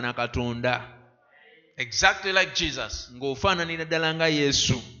okufaanana Katonda. Exactly like Jesus. Ng'ofaananira ddala nga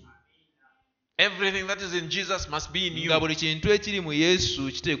Yesu. Everything that is in Jesus must be in Nga you. buli kintu ekiri mu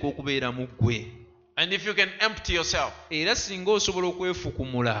Yesu kiteekwa okubeera mu ggwe. And if you can empty yourself, Era singa osobola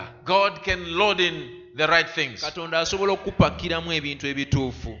okwefukumula, God can load in the right things. Katonda asobola okupakiramu ebintu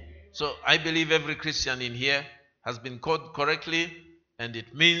ebituufu. So I believe every Christian in here has been called correctly, and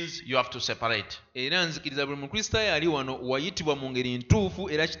it means you have to separate. Era nzikiriza buli mukristaayo ali wano wayitibwa mu ngeri ntuufu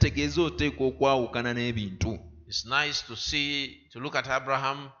era kitegeeza oteekwa okwawukana n'ebintu. It's nice to look at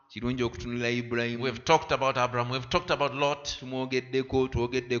Abraham. Kirungi okutunulira Ibulayimu. We've talked about Abraham. We've talked about Lot. Tumwogeddeko,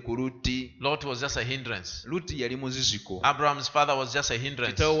 twogedde ku Lutti. Lot was just a hindrance. Lutti yali muziziko. Abraham's father was just a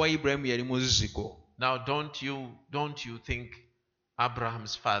hindrance. Kitaawe wa Ibulayimu yali muziziko. Now don't you think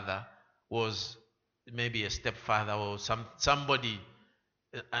Abraham's father was maybe a stepfather or somebody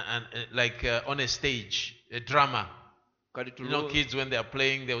like on a stage, a drama? Kati You know, kids when they are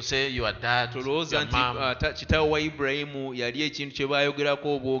playing, they will say you are dad, tulowooza your nti mom. kitaawe wa Ibulayimu yali ekintu kye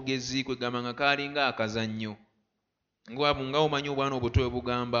baayogerako obwogezi kwegamba nga kaalinga akazannyo. Nga omanyi obwana obuto bwe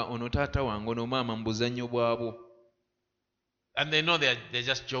bugamba ono taata wange ono maama mu buzannyo bwabwo. And they know they're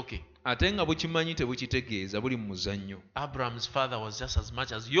just joking. Ate nga bukimanyi tebukitegeeza buli mu muzannyo. Abraham's father was just as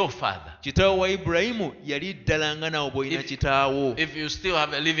much as your father. Kitaawe wa Ibulayimu yali ddala nga naawe bw'olina kitaawo. If you still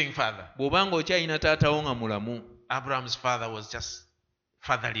have a living father, Bw'obanga okyalina taatawo nga mulamu. Abraham's father was just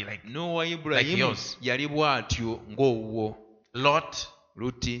fatherly like N'owa Ibulayimu yours. yali bw'atyo ng'owuwo. Lot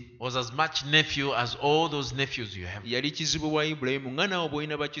Lutti was as much nephew as all those nephews you have. yali kizibwe wa Ibulayimu nga naawe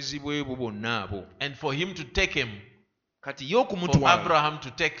bw'olina bakizibwe bo bonna abo. And for him to take him, Kati ye for okumutwala, Abraham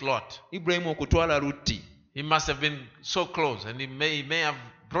to take Lot, Ibulayimu okutwala Lutti, he must have been so close, and he may have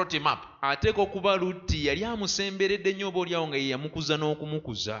brought him up ateeka okuba Lutti yali amusemberedde nnyo obaolyawo nga ye yamukuza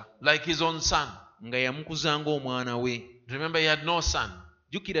n'okumukuza, like his own son. nga yamukuza ng'omwana we. Remember, he had no son.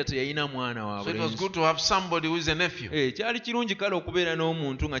 Jjukira teyalina mwana wa So it was bulenzi. good to have somebody who is a nephew. Kyali kirungi kale okubeera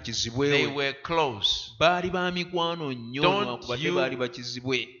n'omuntu nga kizibwe They we. were close. Baali ba mikwano nnyo Don't newankubadde you- baali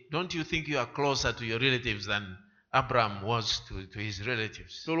bakizibwe. Don't you think you are closer to your relatives than Abraham was to his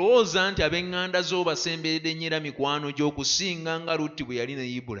relatives. tolowooza nti ab'eŋŋanda zo basemberedde nnyo era mikwano gy'okusinga nga Lutti bwe yali ne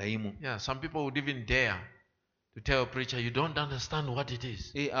Ibulayimu. Yeah, some people would even dare to tell a preacher, you don't understand what it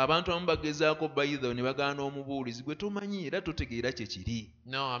is. Abantu abamu bagezaako bayithawo ne bagaana omubuulizi gwe tomanyi era totegeera kye kiri.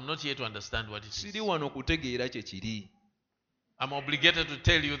 No, I'm not here to understand what it is. Siri wano kutegeera kye kiri. I'm obligated to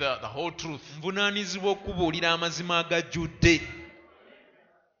tell you the whole truth. Nvunaanyizibwa okubuulira amazima agajjudde.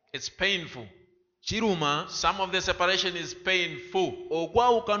 It's painful. Kiruma. Some of the separation is painful.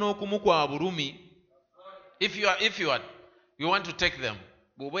 Okwawukana okumu kwa bulumi. If you want to take them,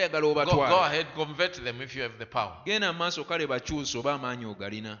 bw'oba oyagala go obatwala. ahead, convert them if you have the power. Genda mu maaso kale bakyuse oba amaanyi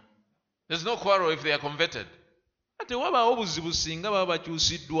ogalina. There's no quarrel if they are converted. Tewabaawo buzibu singa baba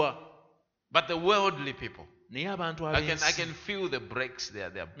bakyusiddwa. But the worldly people, Naye abantu I ab'ensi can feel the brakes they are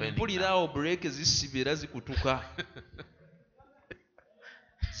burning. mpuliraawo buleeke zisiba era zikutuka.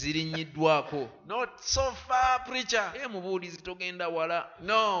 Zirinnyiddwako. Not so far, preacher. Mubuulizi togenda wala.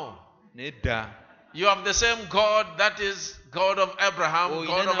 No. Nedda. You have the same God that is God of Abraham,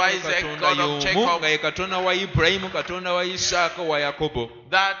 God of Isaac, God of Jacob. Nga ye Katonda wa Ibulayimu, Katonda wa Isaaka, wa Yakobo.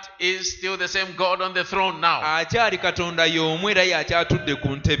 That is still the same God on the throne now. Akyali Katonda y'omu era y'akyatudde ku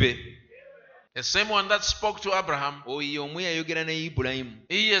ntebe. The same one that spoke to Abraham. Oyo y'omu yayogera ne Ibulayimu.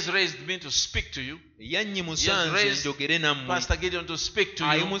 He has raised me to speak to you. Yannyimusa nze njogere nammwe. Pastor Gideon to speak to you.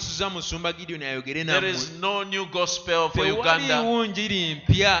 Ayimusiza Musumba Gideon ayogere There nammwe. is no new gospel for Uganda. Tewaliwo njiri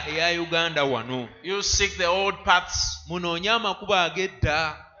mpya eya Uganda wano. You seek the old paths. Munoonye amakubo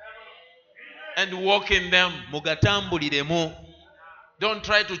ag'edda. And walk in them. Mugatambuliremu. Don't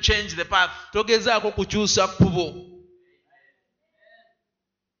try to change the path. Togezaako kukyusa kkubo.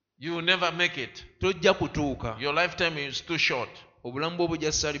 You will never make it. Tojja kutuuka. Your lifetime is too short. Obulamu bwo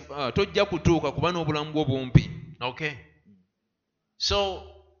bujja sali tojja kutuuka kuba n'obulamu bwo bumpi. Okay. So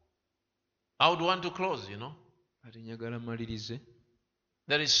I would want to close, Ati njagala mmalirize.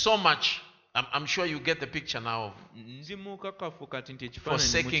 There is so much. I'm sure you get the picture now of Nzi mukakafu kati nti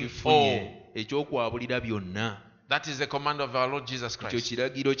forsaking ekifaananyi ekyokwabulira byonna. That is the command of our Lord Jesus Ekyo Christ.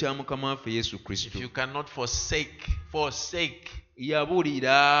 kiragiro kya Mukama waffe Yesu If Kristo. you cannot forsake.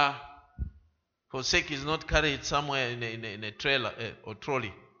 Yabulira. Forsake is not carried somewhere in a trailer or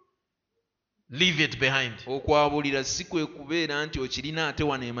trolley. Leave it behind. Okwabulira si kwe kubeera nti okirina ate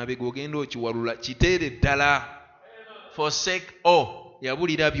wano emabega ogenda okiwalula. Kiteere ddala. Forsake all.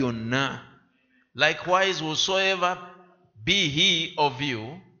 Yabulira byonna. Likewise, whosoever be he of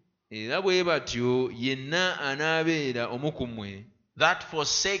you, Era bwe batyo yenna anaabeera omu ku mmwe. That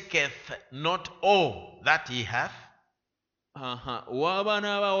forsaketh not all that he hath. Waba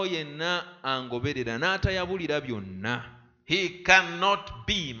n'abaawo yenna angoberera n'atayabulira byonna. He cannot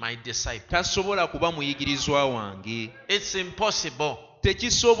be my disciple. Tasobola kuba muyigirizwa wange. It's impossible.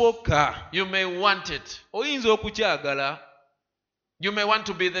 Tekisoboka. You may want it. Oyinza okukyagala. You may want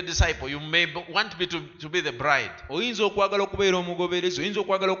to be the disciple. You may want me to be the bride. Oyinza okwagala okubeera omugoberezi. Oyinza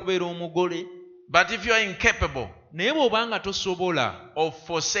okwagala okubeera omugole. But if you are incapable naye bw'oba nga tosobola of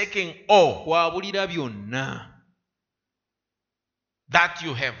forsaking all kwabulira byonna that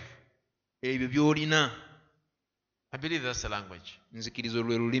you have, ebyo by'olina. I believe that's the language. Nzikiriza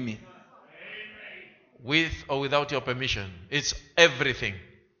lwe lulimi. With or without your permission, it's everything.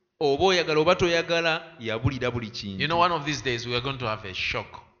 Oba oyagala oba toyagala yabulira buli kintu. One of these days we are going to have a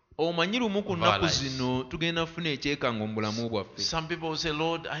shock. Omanyi lumu ku nnaku zino tugenda kufuna ekyekango mu bulamu bwaffe. Some people will say,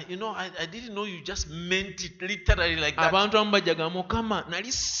 Lord, I didn't know you just meant it literally like that. Abantu abamu bajjaga Mukama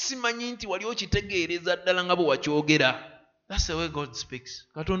nali simanyi nti wali okitegeereza ddala nga bwe wakyogera. That's the way God speaks.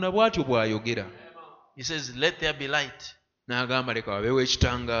 Katonda bw'atyo bw'ayogera. He says, let there be light. N'agamba leka wabeewo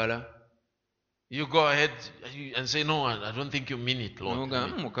ekitangaala. You go ahead and say, no, I don't think you mean it, Lord.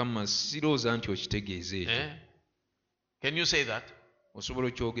 Mukama sirowooza nti okitegeeza ekyo. Can you say that? Osobola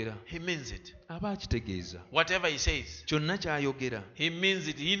okyogera. He means it. Aba akitegeeza. Whatever he says, kyonna ky'ayogera. he means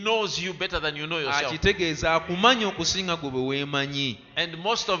it. He knows you better than you know yourself. Akitegeeza akumanya okusinga gwe bwe weemanyi. And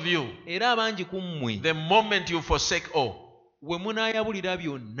most of you, era abangi ku mmwe, the moment you forsake all, we munaayabulira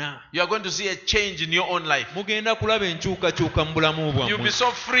byonna, you are going to see a change in your own life. mugenda kulaba enkyukakyuka mu bulamu bwammwe. You'll be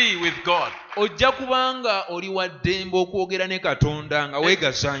so free with God. Ojja kubanga oli wa ddembe okwogera ne Katonda nga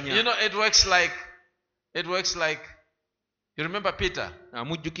weegazaanya. It works like you remember Peter.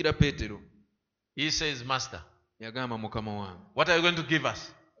 Amujjukira Peetero. He says, Master, yagamba Mukama wange, what are you going to give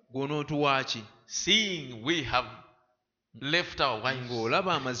us? Gw'onootuwa ki? Seeing we have left our wives.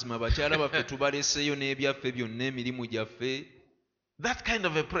 Ng'olaba amazima bakyala baffe tubaleseeyo n'ebyaffe byonna emirimu gyaffe. That kind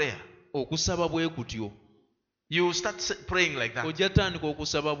of a prayer. Okusaba bwe kutyo. You start praying like that. Ojja tandika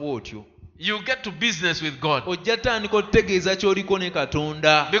okusaba bw'otyo. You get to business with God. Ojja tandika okutegeeza ky'oliko ne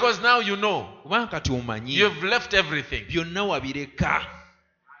Katonda. Because now you know kubanga kati omanyi You've left everything. byonna wabireka.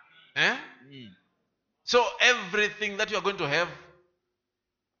 Eh? So everything that you are going to have,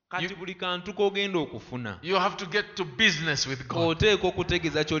 Kati buli kantu k'ogenda okufuna you have to get to business with God. oteeka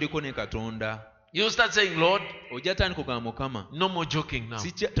okutegeeza ky'oliko ne Katonda. You start saying, Lord, Ojja tandika okugamba Mukama, no more joking now.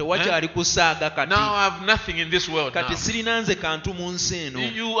 tewakyali kusaaga kati. Now I have nothing in this world Kati now. sirina nze kantu mu nsi eno.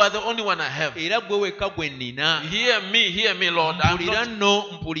 You are the only one I have. Era gwe wekka gwe nnina. Hear me, Lord. I'm Mpulira not, nno,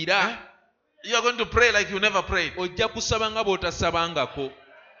 mpulira. you are going to pray like you never prayed. Ojja kusaba nga bw'otasabangako.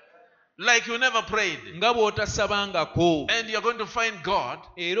 Like you never prayed. Nga bw'otasabangako. And you are going to find God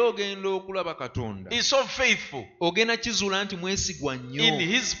Era ogenda okulaba Katonda. is so faithful Ogenda kizuula nti mwesigwa in nnyo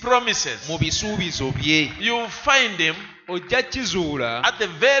His promises. mu bisuubizo bye. You find Him Ojja kizuula. at the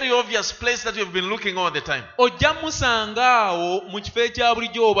very obvious place that you've been looking all the time. Ojja musanga awo mu kifo ekya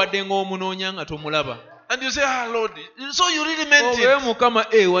bulijjo obadde ng'omunoonya nga tomulaba. And you say, Lord, so you really meant Obewe it. Mukama,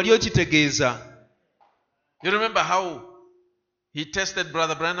 wali okitegeeza. You remember how He tested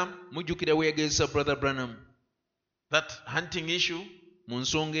Brother Branham? Mujjukira bwe yageesa Brother Branham That hunting issue. mu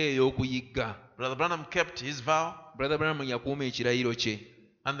nsonga ey'okuyigga. Brother Branham kept his vow. Brother Branham yakuuma ekirayiro kye.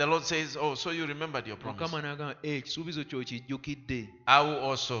 And the Lord says, oh, so you remembered your promise. Mukama n'agamba, ekisuubizo kyo kijjukidde. I will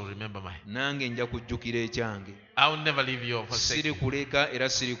also remember mine. Nange nja kujjukira ekyange. I will never leave you or forsake Siri you. kuleka era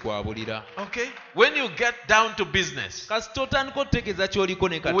siri kwabulira. Okay? When you get down to business Kasita otandika otegeeza ky'oliko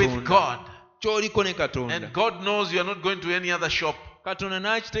ne with Katonda. God, Ky'oliko ne Katonda. and God knows you are not going to any other shop, Katonda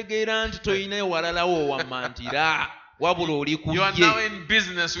n'akitegeera nti toyinayo walalawo wammantira. Wabula oli ku you are now ye. in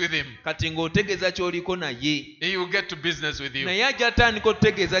business with Him. Kati ng'otegeeza ky'oliko naye. He will get to business with you. Naye ajja atandika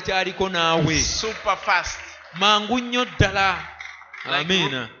otegeeza ky'aliko naawe. Super fast. Mangu nnyo ddala. Like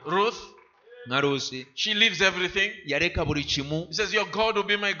Amiina. Ruth, Nga Luusi she leaves everything. yaleka buli kimu. He says, your God will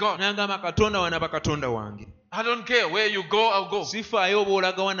be my God. N'agamba Katonda wanaba Katonda wange. I don't care. Where you go, I'll go. Sifaayo oba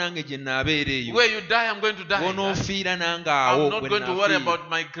olagawa nange gye nnaabeera eyo. Where you die, I'm going to die. Bw'onoofiira nange I'm awo not bwe going to worry nnaafiira. about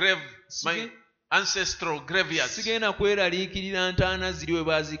my grave, my ancestral graveyards. Sigenda kweraliikirira ntaana ziri we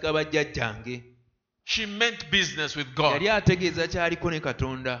baaziika bajjajjange. She meant business with God. Yali ategeeza kyaliko ne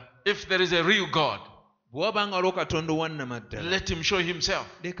Katonda. If there is a real God, Bwe wabanga waliwo Katonda owannamaddala, let Him show Himself.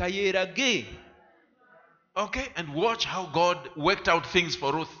 leka yeerage. Okay? And watch how God worked out things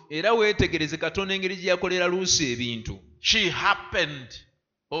for Ruth. Era weetegereze Katonda engeri gye yakolera Luusi ebintu. She happened,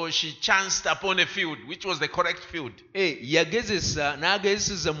 or she chanced upon a field, which was the correct field. Yagezesa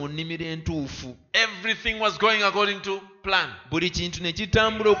n'agezeseza mu nnimiro entuufu. Everything was going according to plan. Buli kintu ne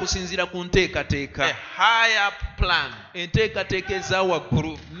kitambula okusinziira ku A nteekateeka. high up plan. Enteekateeka eza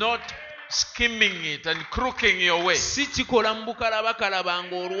waggulu. Not skimming it and crooking your way. Si kikola mu bukalabakalaba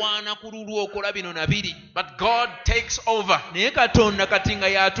ng'olwana ku lulwo okola bino na biri. But God takes over. Naye Katonda kati nga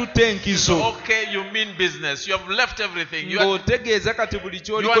y'atutta enkizo. Okay, you mean business. You have left everything. You are Ng'otegeeza kati buli You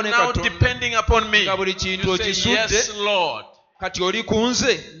ky'oliko are ne now Katonda. depending upon me. Nga buli kintu You say, okisudde. yes, Lord. Kati oli ku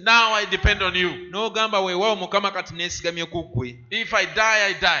nze. Now I depend on you. N'ogamba weewaawo Mukama kati neesigamye ku ggwe. If I die,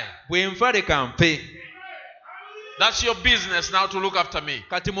 I die. Bwe nfa leka nfe. That's your business now to look after me.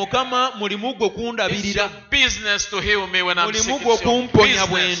 Kati Mukama mulimu gwe It's kundabirira. your business to heal me when I'm sick. Mulimu gwe It's your kumponya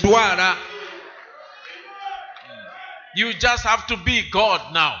bwe business. ndwala. You just have to be God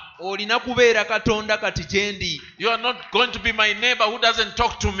now. Olina kubeera Katonda kati gye ndi. You are not going to be my neighbor who doesn't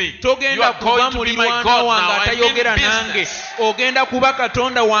talk to me. You Togenda are kuba going to be my muliraanwa God wange now. I atayogera mean nange. business. Ogenda kuba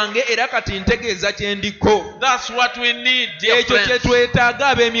Katonda wange era kati ntegeeza kye ndiko. That's what we need, dear Ekyo kye friends. twetaaga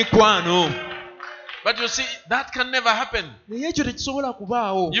ab'emikwano. But you see, that can never happen. Naye ekyo tekisobola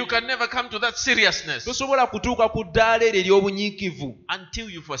kubaawo. You can never come to that seriousness Tosobola kutuuka ku ddaala eryo ery'obunyiikivu. until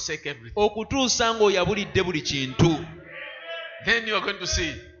you forsake everything. Okutuusa ng'oyabulidde buli kintu. Then you are going to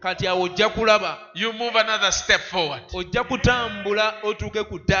see. Kati awo ojja kulaba. You move another step forward. Ojja kutambula otuuke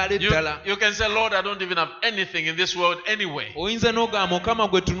ku ddaala eddala. You can say, Lord, I don't even have anything in this world anyway. Oyinza n'ogamba Mukama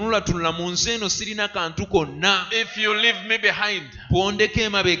gwe tunula mu nsi eno sirina kantu konna. If you leave me behind, Bw'ondeka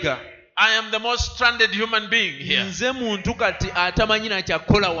emabega. I am the most stranded human being here. Nze muntu kati atamanyi na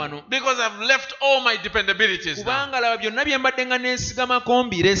kyakola wano. Because I've left all my dependabilities now. Kubanga laba byonna bye mbadde nga neesigamako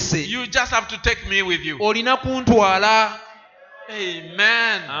mbirese. You just have to take me with you. Olina kuntwala.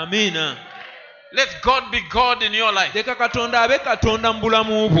 Amen. Amiina. Let God be God in your life. Leka Katonda abe Katonda mu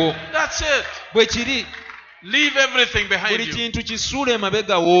bulamu bwo. That's it. Bwe kiri. Leave everything behind Buli you. kintu kisuule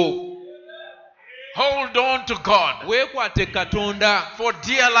emabega wo. Hold on to God Weekwate Katonda. for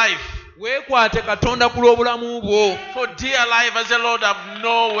dear life. Weekwate Katonda ku lw'obulamu bwo. For dear life, I say, Lord, I have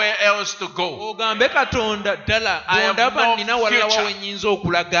nowhere else to go. Ogambe Katonda ddala. I have Ondaba no nnina walala future. wawe nnyinza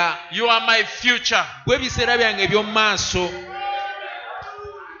okulaga. You are my future. Gwe ebiseera byange eby'omu maaso.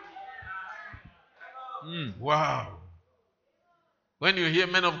 Wow. When you hear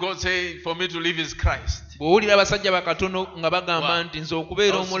men of God say, for me to live is Christ. bw'owulira abasajja bakatono nga bagamba Wow. nti nze I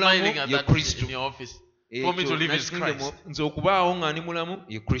okubeera was omulamu smiling at ye that kristo in your office. For me to live is Christ. nze okubaawo nga ndi mulamu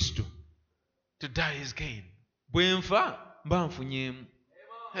ye kristo To die is gain. bwe nfa mba nfunyeemu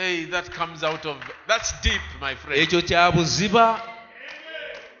Hey, that comes out of, that's deep, my friend. ekyo kya buziba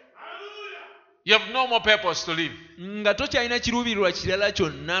You have no more purpose to live. nga tokyalina kiruubirirwa kirala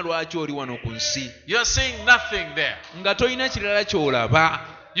kyonna lwaki oli wano ku nsi You are seeing nothing there. nga tolina kirala ky'olaba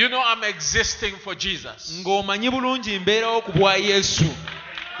You know I'm existing for Jesus. ng'omanyi bulungi mbeerawo ku bwa yesu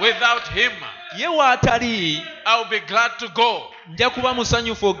Without him, ye waatali I'll be glad to go. nja kuba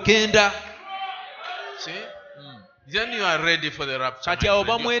musanyufu okgenda See? Then you are ready for the rapture. kati my awo friend.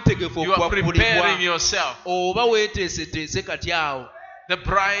 oba mwetegefu You are preparing okwakulibwa yourself. oba weeteeseteese kati awo The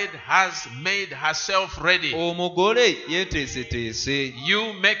bride has made herself ready. omugole yeeteeseteese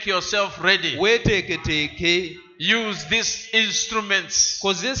You make yourself ready. weeteeketeeke Use these instruments.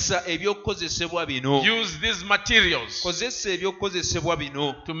 kozesa ebyokukozesebwa bino Use these materials kozesa ebyokukozesebwa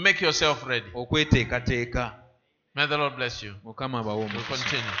bino to make yourself ready. okweteekateeka May the Lord bless you. mukama abawo We'll omukisa.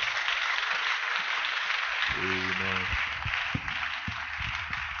 continue. Amen.